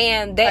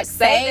 And that like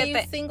say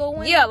save single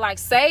women? Yeah, like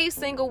save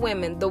single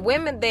women. The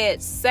women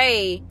that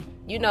say,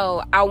 you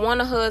know, I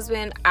want a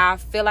husband, I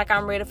feel like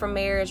I'm ready for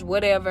marriage,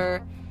 whatever.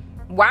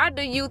 Why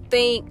do you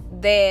think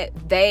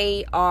that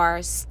they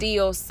are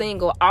still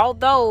single?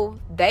 Although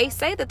they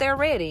say that they're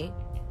ready.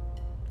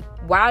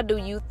 Why do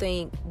you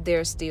think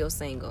they're still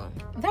single?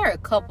 There are a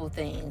couple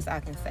things I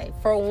can say.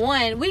 For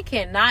one, we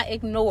cannot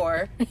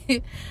ignore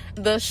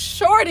the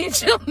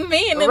shortage of men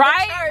in the church.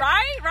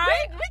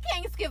 Right. We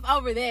can't skip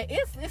over that.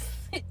 It's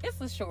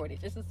a shortage.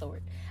 It's a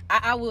shortage.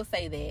 I will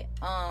say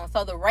that.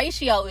 So the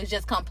ratio is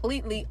just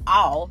completely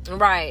off.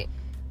 Right.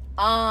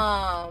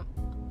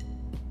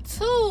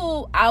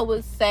 Two, I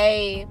would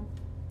say,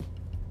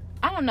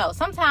 I don't know.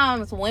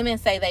 Sometimes women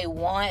say they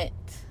want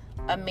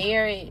a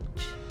marriage,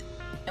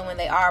 and when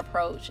they are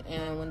approached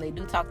and when they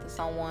do talk to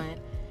someone,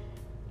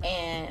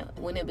 and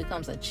when it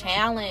becomes a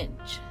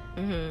challenge,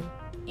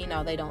 you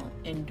know, they don't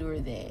endure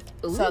that.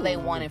 Ooh. So they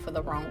want it for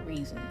the wrong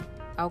reason.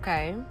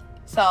 Okay.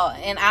 So,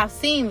 and I've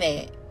seen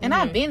that. And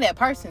I've been that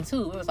person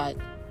too. It was like,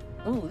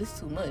 ooh, this is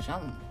too much.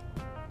 I'm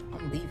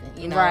leaving,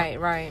 you know?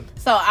 Right.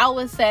 So I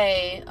would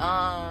say,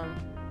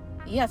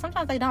 yeah,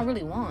 sometimes they don't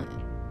really want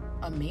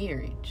a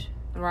marriage.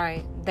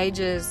 Right. They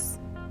just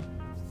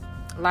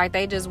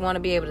want to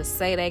be able to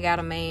say they got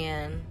a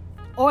man.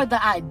 Or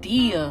the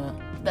idea,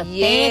 the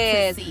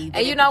fantasy.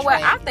 And you know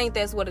what? I think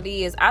that's what it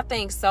is. I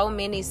think so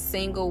many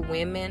single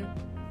women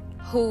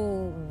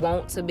who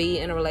want to be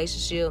in a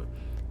relationship,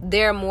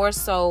 they're more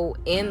so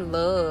in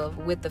love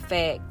with the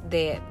fact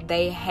that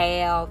they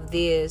have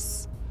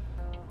this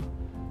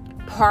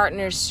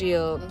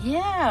partnership.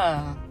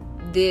 Yeah.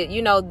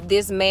 You know,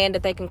 this man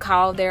that they can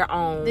call their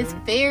own. This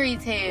fairy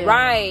tale.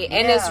 Right.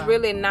 And Yeah. it's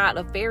really not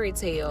a fairy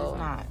tale. It's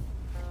not.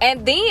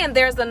 And then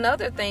there's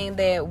another thing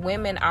that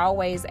women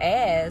always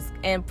ask,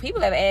 and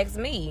people have asked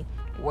me,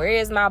 where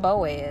is my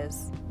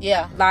Boaz?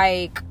 Yeah.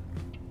 Like,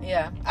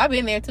 Yeah. I've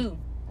been there too.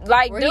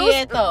 like, Where he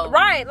at, though?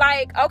 Right.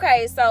 Like,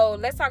 okay, so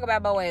let's talk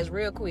about Boaz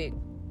real quick.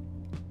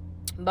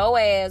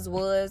 Boaz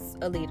was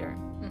a leader.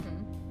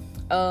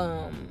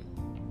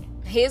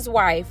 His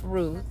wife,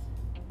 Ruth,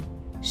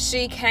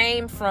 she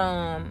came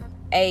from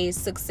a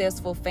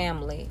successful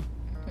family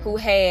who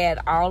had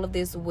all of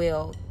this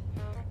wealth.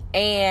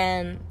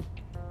 And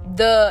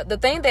the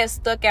thing that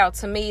stuck out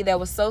to me, that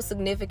was so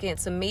significant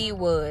to me,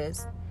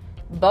 was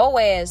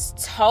Boaz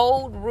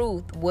told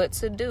Ruth what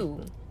to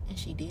do. And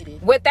she did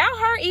it. Without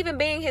her even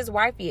being his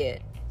wife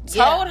yet.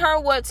 Yeah. Told her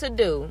what to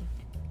do.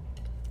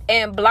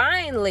 And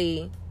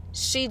blindly,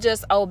 she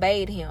just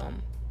obeyed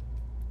him.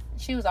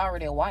 She was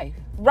already a wife.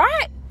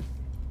 Right.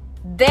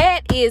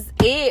 That is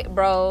it,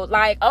 bro.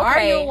 Like, okay.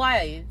 Are you a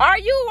wife? Are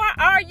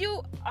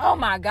you? Oh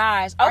my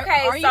gosh.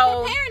 Okay, Are you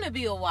preparing to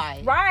be a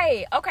wife?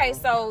 Right. Okay,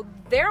 so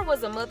there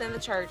was a mother in the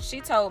church. She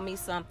told me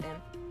something.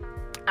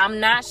 I'm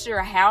not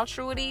sure how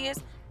true it is,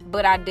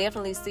 but I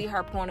definitely see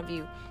her point of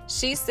view.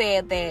 She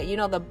said that, you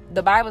know,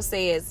 the Bible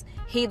says,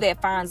 he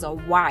that finds a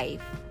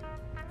wife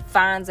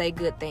finds a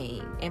good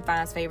thing and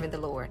finds favor in the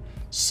Lord.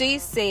 She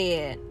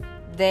said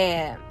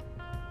that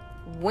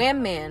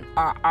women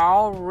are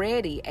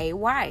already a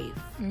wife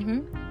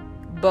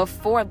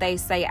before they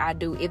say I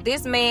do. If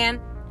this man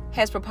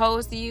has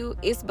proposed to you,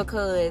 it's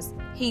because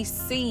he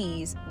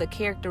sees the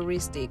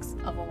characteristics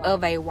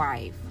of a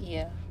wife.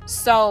 Yeah.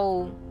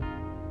 So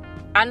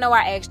I know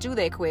I asked you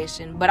that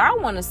question, but I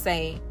want to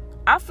say,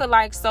 I feel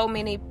like so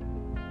many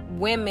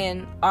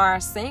women are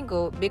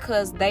single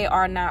because they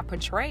are not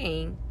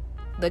portraying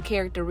the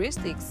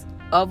characteristics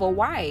of a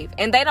wife,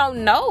 and they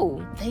don't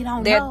know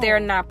that they're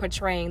not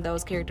portraying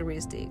those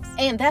characteristics.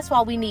 And that's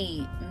why we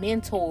need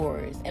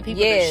mentors and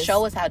people to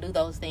show us how to do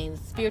those things,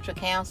 spiritual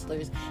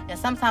counselors. And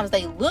sometimes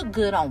they look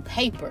good on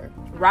paper,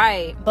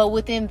 right, but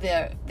within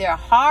their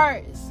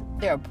hearts,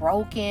 they're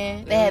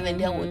broken. They haven't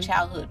dealt with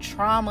childhood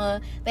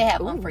trauma. They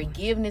have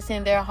unforgiveness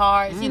in their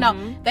hearts. You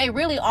know, they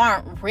really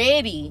aren't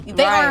ready.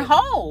 They aren't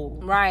whole.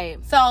 Right.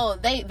 So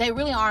they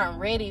really aren't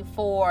ready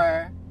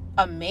for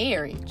a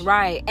marriage.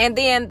 Right. And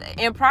then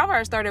in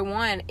Proverbs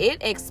 31, it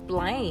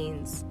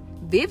explains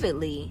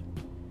vividly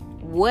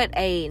what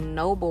a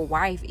noble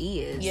wife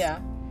is. Yeah.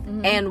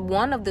 And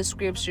one of the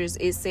scriptures,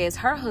 it says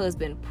her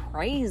husband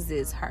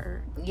praises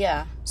her.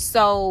 Yeah.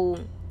 So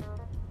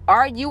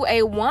are you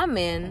a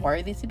woman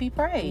worthy to be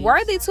praised?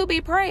 Worthy to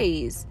be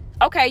praised.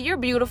 Okay, you're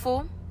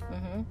beautiful.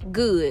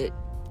 Good.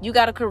 You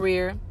got a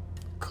career.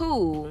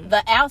 Cool.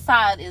 The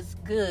outside is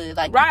good.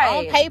 Like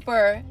on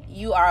paper,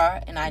 you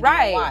are an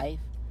ideal wife.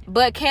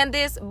 But can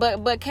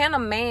a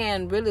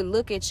man really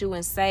look at you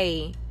and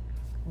say,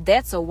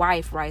 that's a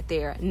wife right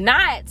there?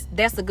 Not,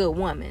 that's a good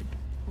woman.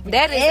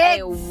 That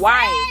is a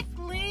wife.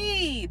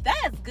 Exactly.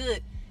 That's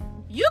good.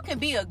 You can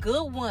be a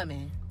good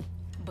woman,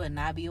 but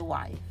not be a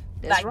wife.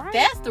 That's right.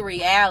 That's the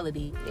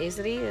reality. Yes,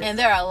 it is. And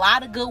there are a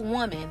lot of good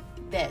women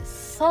that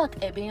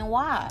suck at being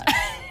wives.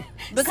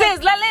 Sis,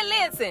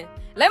 listen.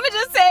 Let me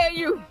just tell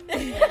you,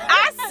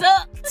 I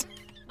sucked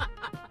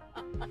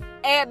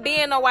at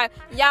being a wife,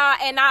 y'all.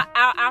 And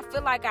I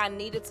feel like I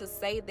needed to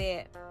say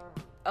that,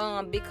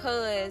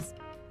 because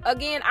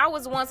again, I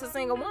was once a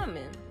single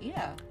woman.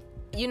 Yeah.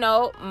 You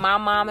know, my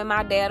mom and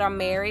my dad are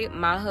married.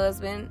 My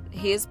husband,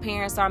 his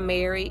parents are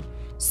married.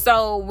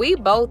 So we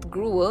both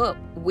grew up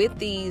with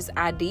these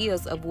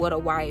ideas of what a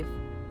wife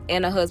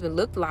and a husband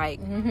looked like.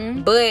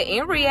 Mm-hmm. But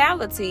in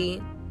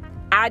reality,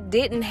 I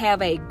didn't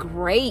have a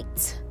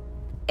great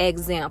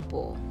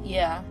example.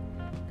 Yeah.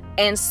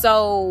 And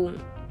so,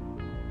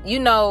 you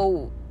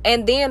know,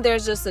 and then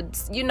there's just a,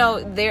 you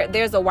know,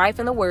 there's a wife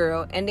in the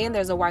world, and then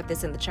there's a wife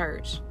that's in the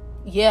church.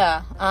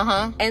 Yeah.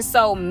 Uh-huh. And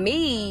so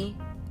me,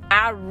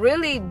 I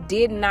really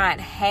did not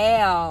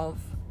have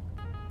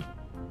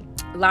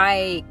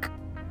like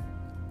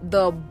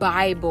the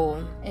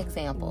Bible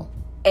Example,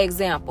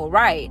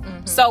 right?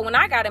 Mm-hmm. So when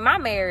I got in my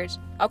marriage,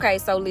 okay,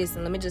 so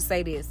listen, let me just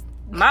say this.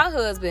 My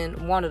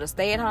husband wanted a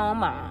stay-at-home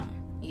mom.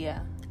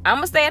 Yeah.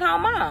 I'm a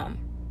stay-at-home mom.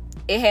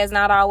 It has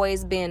not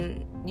always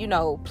been, you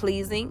know,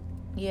 pleasing,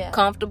 Yeah.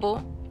 comfortable,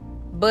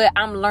 but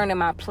I'm learning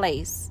my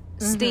place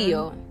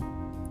still.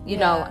 You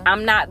know,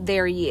 I'm not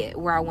there yet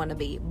where I want to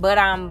be, but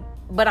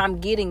I'm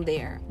getting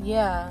there.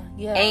 Yeah.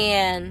 Yeah.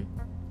 And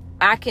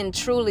I can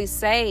truly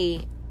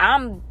say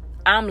I'm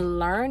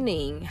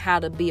learning how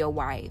to be a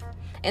wife.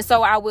 And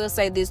so I will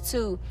say this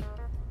too.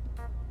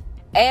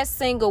 As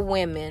single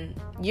women,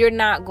 you're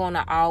not going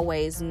to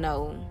always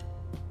know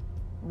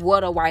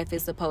what a wife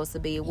is supposed to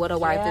be, what a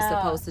wife is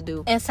supposed to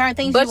do. And certain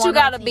things, but you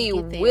got to be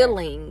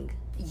willing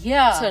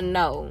to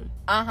know.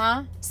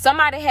 Uh-huh.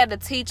 Somebody had to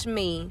teach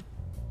me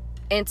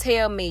and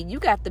tell me, you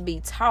got to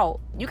be taught.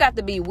 You got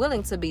to be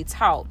willing to be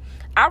taught.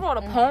 I wrote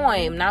a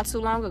poem not too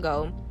long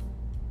ago.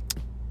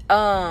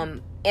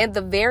 At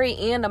the very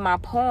end of my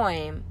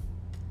poem,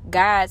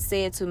 God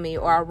said to me,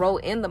 or I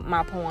wrote in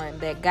my poem,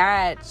 that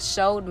God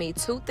showed me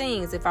 2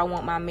 things if I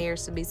want my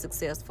marriage to be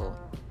successful.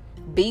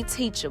 Be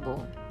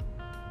teachable.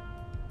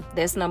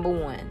 That's number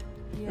 1.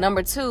 Yeah.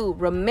 Number 2,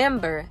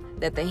 remember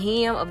that the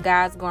hem of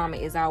God's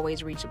garment is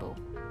always reachable.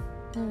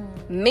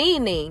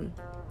 Meaning,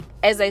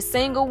 as a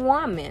single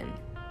woman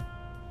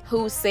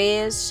who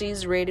says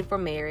she's ready for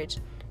marriage,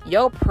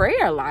 your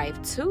prayer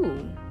life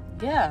too.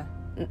 Yeah.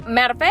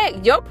 Matter of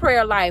fact, your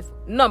prayer life,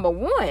 number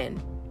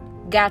 1,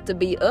 got to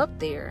be up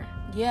there.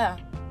 Yeah.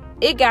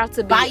 It got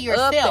to be by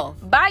yourself. Up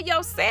there. By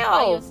yourself.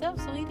 By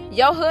yourself, sweetie.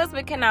 Your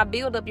husband cannot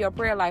build up your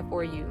prayer life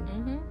for you.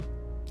 Mm-hmm.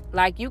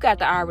 Like, you got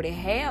to already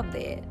have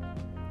that.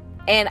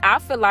 And I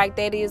feel like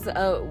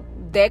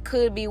that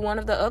could be one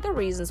of the other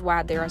reasons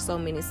why there are so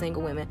many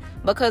single women,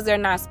 because they're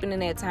not spending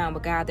that time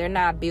with God. They're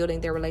not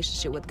building their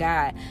relationship with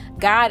God.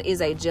 God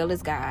is a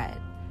jealous God.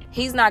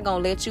 He's not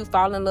going to let you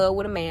fall in love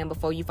with a man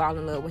before you fall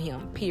in love with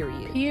him,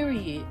 period.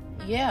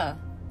 Yeah.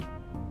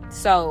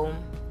 So,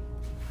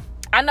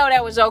 I know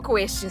that was your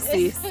question,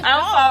 sis. I'm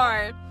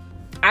sorry.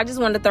 I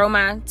just wanted to throw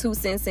my 2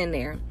 cents in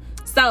there.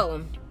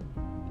 So,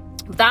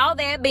 with all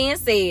that being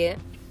said,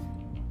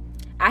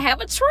 I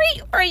have a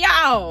treat for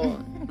y'all,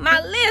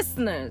 my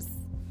listeners.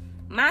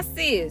 My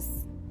sis,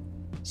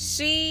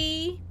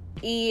 she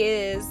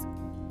is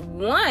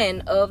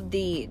one of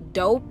the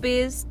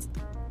dopest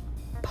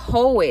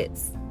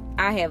poets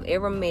I have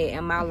ever met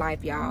in my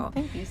life, y'all.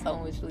 Thank you so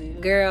much,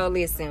 Leah. Girl,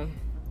 listen.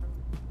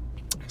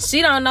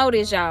 She don't know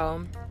this,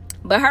 y'all,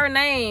 but her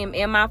name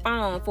in my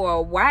phone for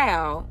a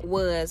while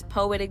was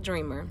Poetic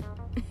Dreamer.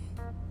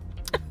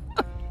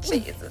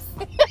 Jesus.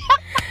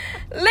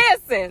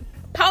 Listen,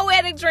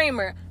 Poetic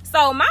Dreamer.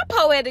 So my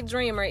Poetic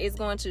Dreamer is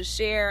going to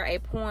share a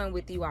poem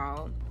with you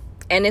all,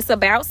 and it's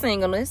about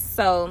singleness.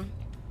 So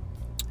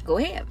go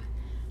ahead.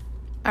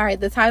 All right,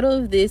 the title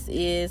of this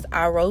is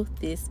I Wrote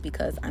This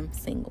Because I'm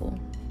Single.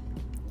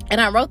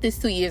 And I wrote this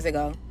 2 years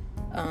ago,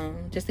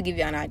 just to give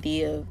you an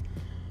idea of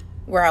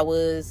where I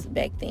was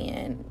back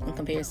then in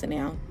comparison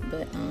now.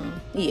 But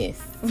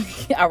yes,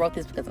 I wrote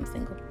this because I'm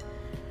single.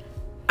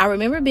 I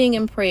remember being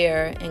in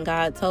prayer and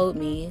God told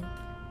me,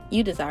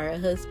 you desire a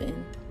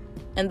husband.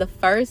 And the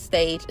first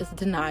stage is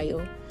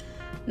denial.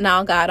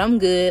 No, God, I'm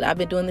good. I've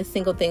been doing this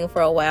single thing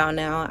for a while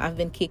now. I've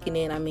been kicking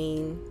it. I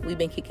mean, we've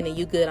been kicking it.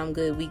 You good, I'm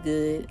good, we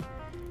good.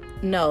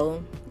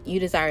 No, you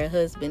desire a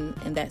husband,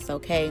 and that's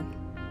okay.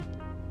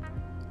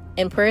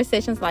 In prayer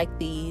sessions like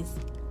these,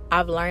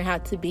 I've learned how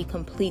to be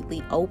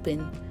completely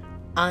open,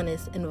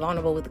 honest, and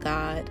vulnerable with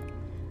God.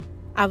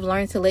 I've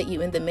learned to let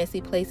you in the messy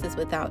places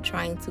without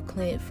trying to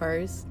clean it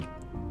first.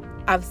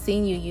 I've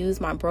seen you use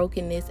my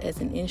brokenness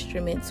as an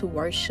instrument to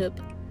worship,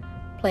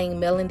 playing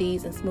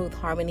melodies and smooth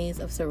harmonies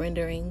of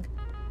surrendering.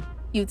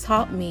 You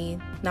taught me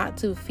not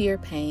to fear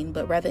pain,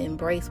 but rather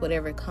embrace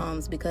whatever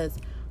comes, because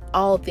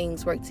all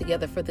things work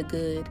together for the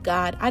good.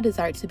 God, I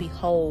desire to be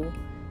whole,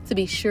 to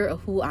be sure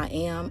of who I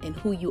am and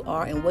who you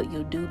are and what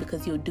you'll do,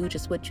 because you'll do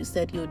just what you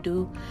said you'll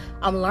do.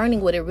 I'm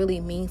learning what it really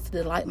means to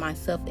delight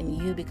myself in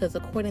you, because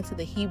according to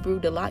the Hebrew,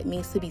 delight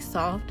means to be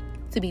soft,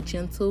 to be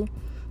gentle.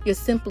 You're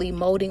simply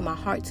molding my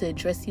heart to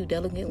address you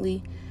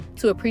delicately,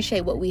 to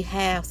appreciate what we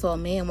have so a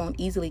man won't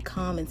easily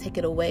come and take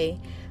it away.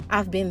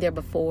 I've been there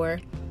before,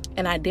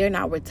 and I dare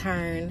not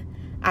return.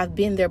 I've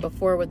been there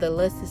before where the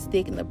lust is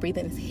thick and the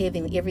breathing is heavy,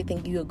 and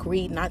everything you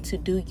agreed not to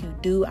do, you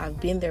do. I've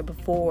been there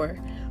before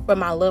where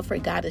my love for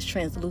God is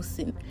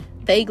translucent,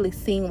 vaguely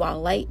seen while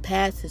light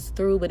passes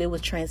through, but it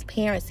was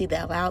transparency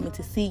that allowed me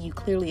to see you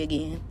clearly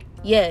again.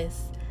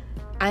 Yes,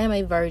 I am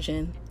a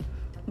virgin,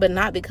 but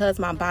not because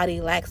my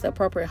body lacks the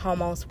appropriate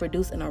hormones to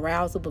produce an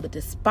arousal, but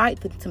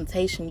despite the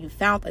temptation, you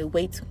found a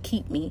way to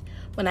keep me.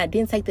 When I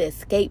didn't take the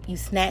escape, you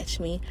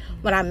snatched me.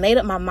 When I made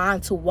up my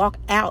mind to walk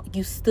out,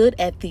 you stood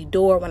at the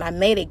door. When I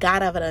made a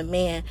God out of a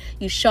man,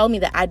 you showed me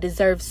that I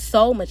deserve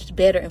so much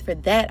better, and for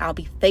that, I'll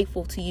be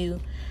faithful to you.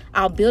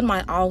 I'll build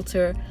my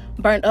altar,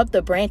 burn up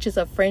the branches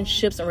of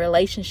friendships and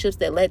relationships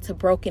that led to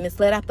brokenness,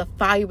 let out the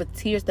fire with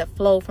tears that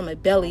flow from a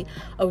belly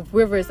of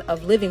rivers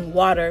of living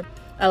water.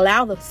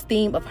 Allow the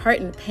steam of hurt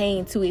and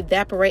pain to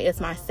evaporate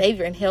as my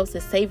Savior inhales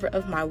the savor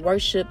of my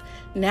worship.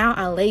 Now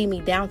I lay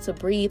me down to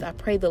breathe. I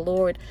pray the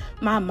Lord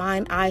my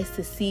mind eyes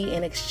to see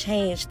and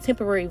exchange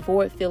temporary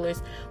void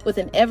fillers with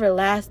an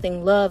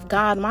everlasting love.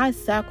 God, my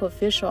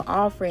sacrificial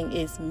offering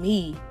is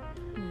me.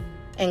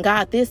 And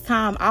God, this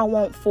time I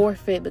won't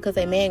forfeit because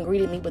a man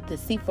greeted me with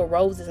deceitful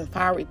roses and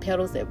fiery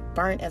petals that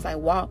burnt as I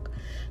walk.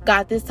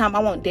 God, this time I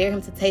won't dare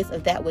him to taste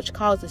of that which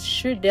causes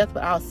sure death,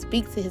 but I'll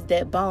speak to his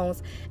dead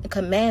bones and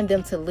command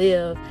them to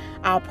live.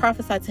 I'll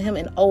prophesy to him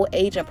in old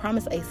age and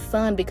promise a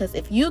son, because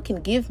if you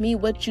can give me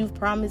what you've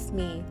promised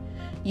me,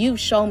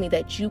 you've shown me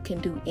that you can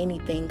do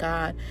anything,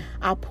 God.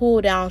 I'll pull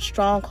down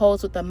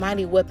strongholds with the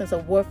mighty weapons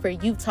of warfare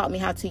you've taught me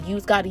how to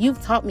use. God,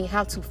 you've taught me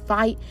how to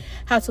fight,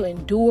 how to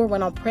endure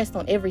when I'm pressed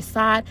on every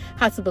side,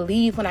 how to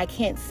believe when I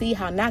can't see,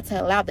 how not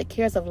to allow the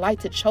cares of life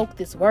to choke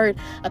this word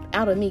up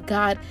out of me,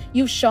 God.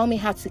 You've shown me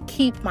how to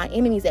keep my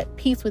enemies at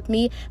peace with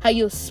me, how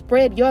you've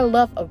spread your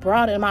love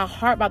abroad in my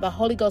heart by the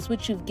Holy Ghost,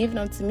 which you've given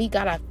unto me.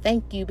 God, I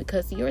thank you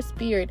because your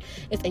spirit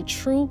is a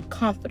true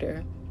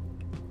comforter.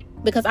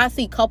 Because I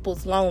see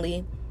couples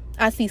lonely.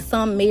 I see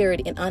some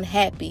married and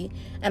unhappy.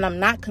 And I'm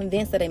not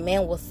convinced that a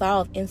man will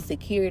solve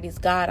insecurities.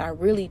 God, I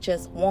really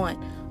just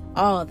want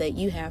all that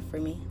you have for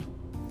me.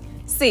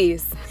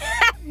 Sis.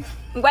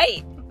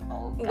 Wait.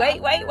 Oh,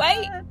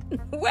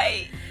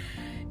 wait.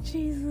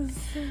 Jesus.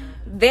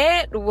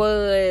 That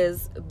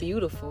was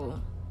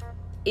beautiful.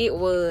 It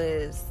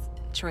was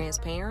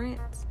transparent.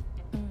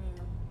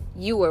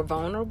 You were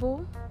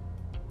vulnerable.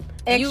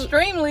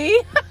 Extremely.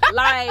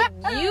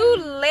 You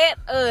let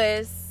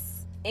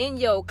us in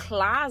your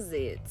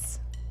closet.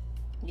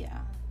 Yeah.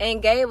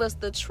 And gave us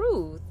the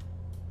truth.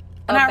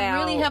 And I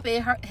really hope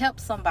it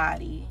helps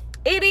somebody.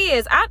 It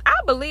is. I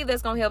believe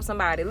that's going to help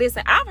somebody.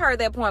 Listen, I've heard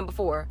that point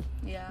before.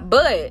 Yeah.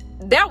 But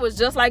that was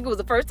just like it was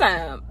the first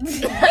time.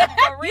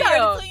 For real. You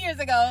heard it 2 years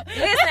ago.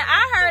 Listen,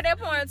 I heard that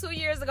point 2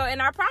 years ago.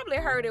 And I probably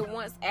heard it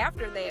once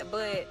after that.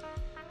 But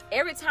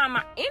anytime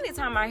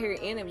I hear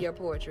any of your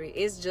poetry,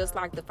 it's just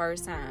like the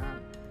first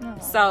time. Oh.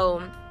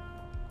 So,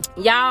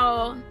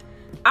 y'all,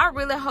 I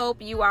really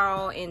hope you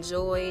all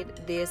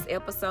enjoyed this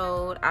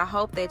episode. I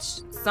hope that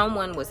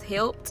someone was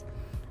helped.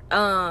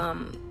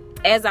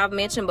 As I've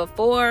mentioned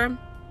before,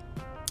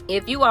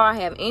 if you all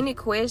have any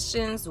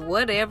questions,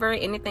 whatever,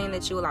 anything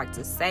that you would like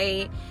to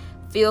say,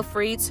 feel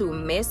free to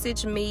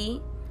message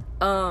me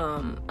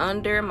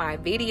under my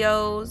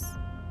videos.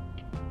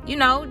 You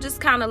know,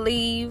 just kind of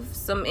leave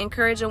some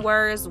encouraging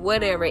words,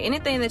 whatever.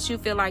 Anything that you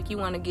feel like you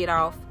want to get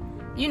off,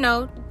 you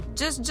know,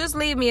 just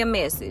leave me a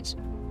message.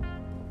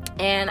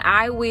 And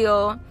I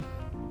will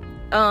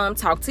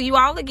talk to you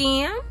all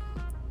again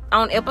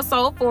on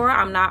episode 4.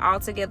 I'm not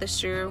altogether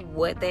sure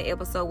what that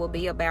episode will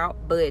be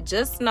about, but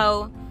just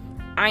know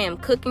I am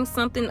cooking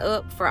something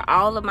up for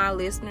all of my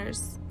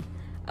listeners.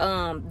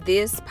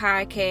 This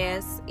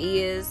podcast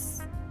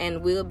is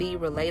and will be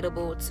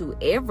relatable to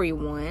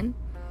everyone.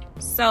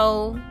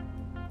 So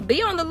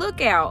be on the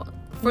lookout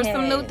for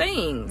some new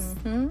things.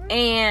 Mm-hmm.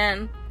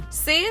 And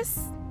sis,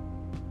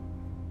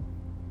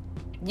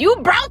 you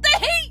brought the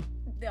heat.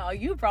 No,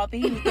 you brought the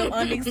heat with some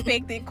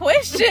unexpected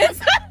questions.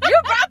 You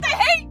brought the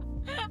heat.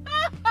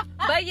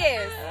 But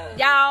yes,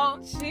 y'all,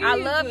 Jesus. I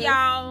love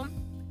y'all.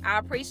 I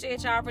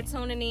appreciate y'all for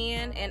tuning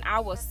in, and I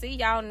will see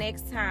y'all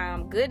next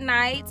time. Good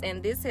night,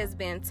 and this has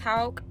been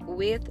Talk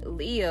with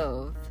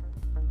Liv.